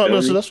that. That's fine.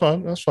 Listen, that's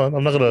fine. That's fine.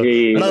 I'm not gonna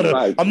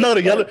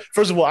yell.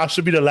 First of all, I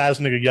should be the last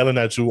nigga yelling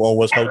at you on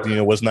what's healthy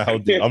and what's not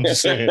healthy. I'm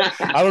just saying.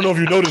 I don't know if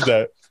you noticed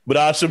that, but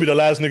I should be the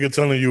last nigga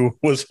telling you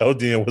what's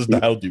healthy and what's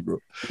not healthy, bro.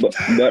 But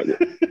I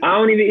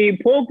don't even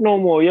eat pork no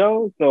more,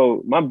 yo.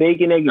 So my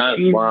bacon, egg, and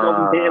cheese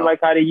don't be like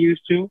how they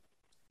used to.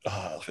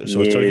 So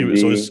it's turkey.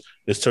 So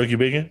it's turkey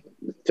bacon.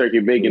 Turkey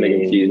bacon, egg,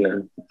 and cheese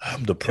now.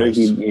 I'm depressed.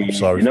 I'm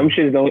sorry. And them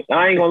shits don't.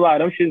 I ain't gonna lie.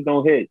 Them shits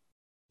don't hit.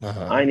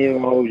 I ain't even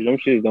gonna hold you. Them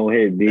shits don't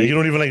hit. B. And you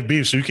don't even like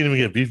beef, so you can't even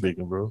get beef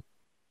bacon, bro.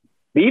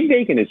 Beef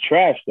bacon is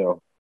trash,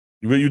 though.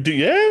 You do?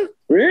 Yeah.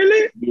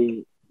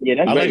 Really? Yeah.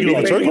 That's I like you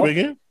on turkey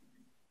bacon.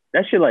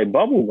 That shit like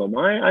bubble gum.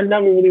 I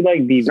never really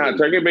like beef. Nah,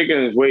 turkey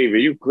bacon is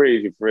wavy. You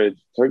crazy, Fred?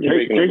 Turkey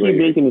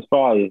bacon is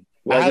fire.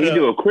 Like you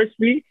do a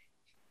crispy.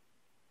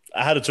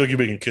 I had a turkey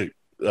bacon kick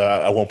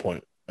at one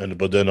point,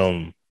 but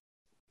then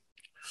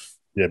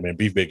yeah, man,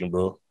 beef bacon,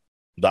 bro.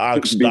 The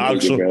ox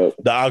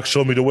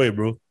showed me the way,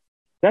 bro.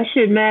 That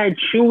shit mad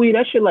chewy.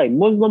 That shit like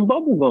Muslim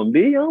bubble gum,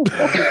 B.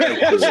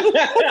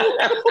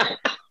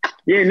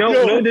 Yeah,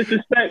 no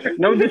disrespect.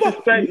 No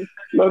disrespect,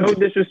 but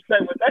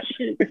that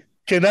shit.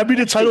 Can that be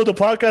the title of the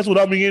podcast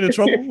without me getting in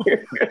trouble?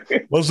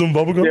 Muslim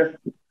bubblegum? Yeah.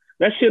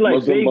 That shit like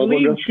Muslim big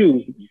league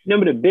chew.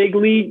 Remember the big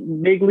league?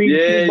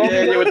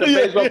 Yeah, with the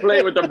baseball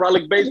player, with the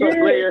brolic baseball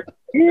player,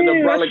 and the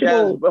brolic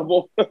ass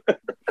bubble.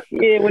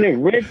 Yeah, when it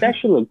ripped, that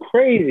shit look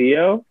crazy,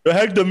 yo.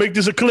 Hector, make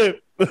this a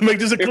clip. Make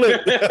this a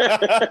clip.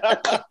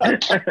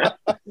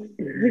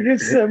 You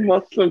said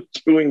Muslim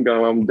chewing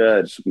gum. I'm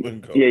dead.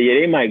 Yeah,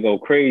 they might go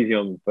crazy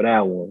on me for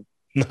that one.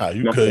 Nah,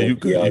 you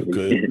could.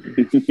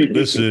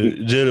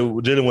 Listen,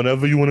 Jalen,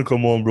 whenever you want to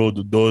come on, bro,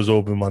 the door's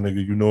open, my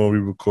nigga. You know when we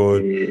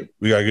record. Yeah.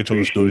 We gotta get to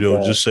the studio.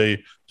 That. Just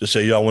say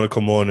y'all want to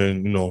come on,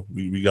 and you know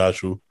we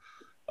got you.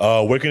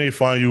 Where can they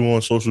find you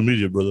on social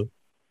media, brother?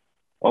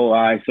 Oh, all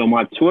right. So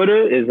my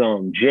Twitter is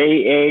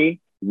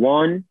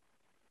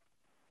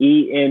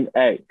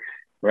JA1ENX,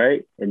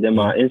 right? And then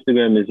my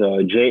Instagram is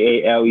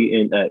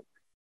JALENX.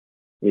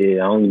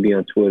 Yeah, I only be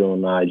on Twitter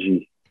on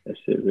IG. That's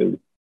it, really.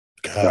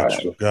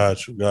 Got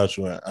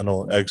you. I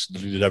know X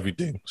deleted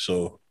everything,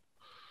 so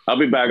I'll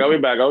be back.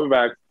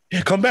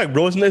 Yeah, come back,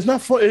 bro. It's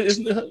not fun. It's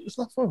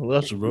not fun.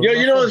 That's bro. Yeah,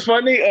 you know what's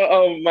funny?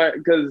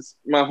 Because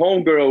my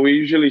homegirl, we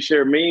usually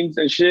share memes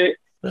and shit.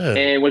 Yeah.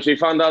 And when she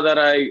found out that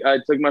I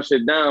took my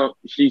shit down,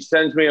 she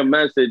sends me a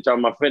message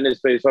on my fitness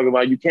page talking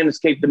about you can't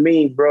escape the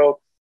memes, bro.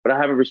 But I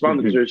haven't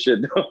responded to her shit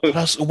though.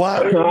 That's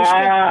why.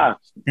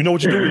 You know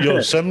what you do? Yo,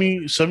 send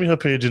me her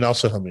page and I'll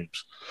send her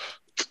memes.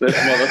 This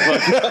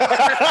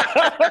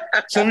motherfucker.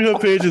 Send me her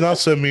page and I'll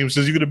send memes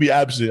since you're gonna be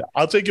absent.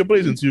 I'll take your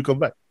place until you come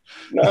back.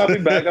 No, I'll be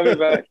back.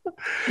 I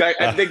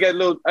think I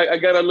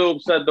got a little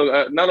upset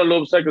though. Not a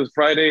little upset because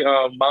Friday,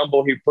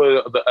 Mambo he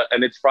put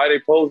and it's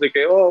Friday post. They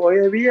go, oh,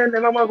 viene,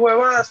 vamos a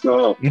jugar,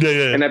 no.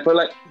 Yeah. And I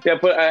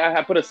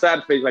put a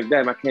sad face like,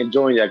 damn, I can't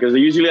join yet because they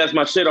usually ask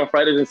my shit on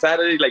Fridays and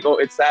Saturdays. Like, oh,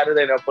 it's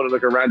Saturday, and I'll put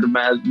like a random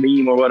ass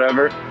meme or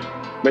whatever.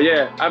 But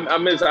yeah, I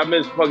miss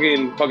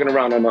fucking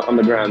around on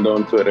the ground though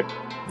on Twitter.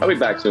 I'll be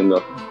back soon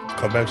though.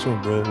 Come back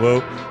soon, bro.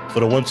 Well, for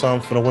the one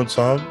time, can I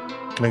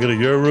get a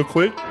YERRR real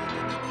quick?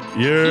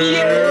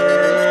 YERRR.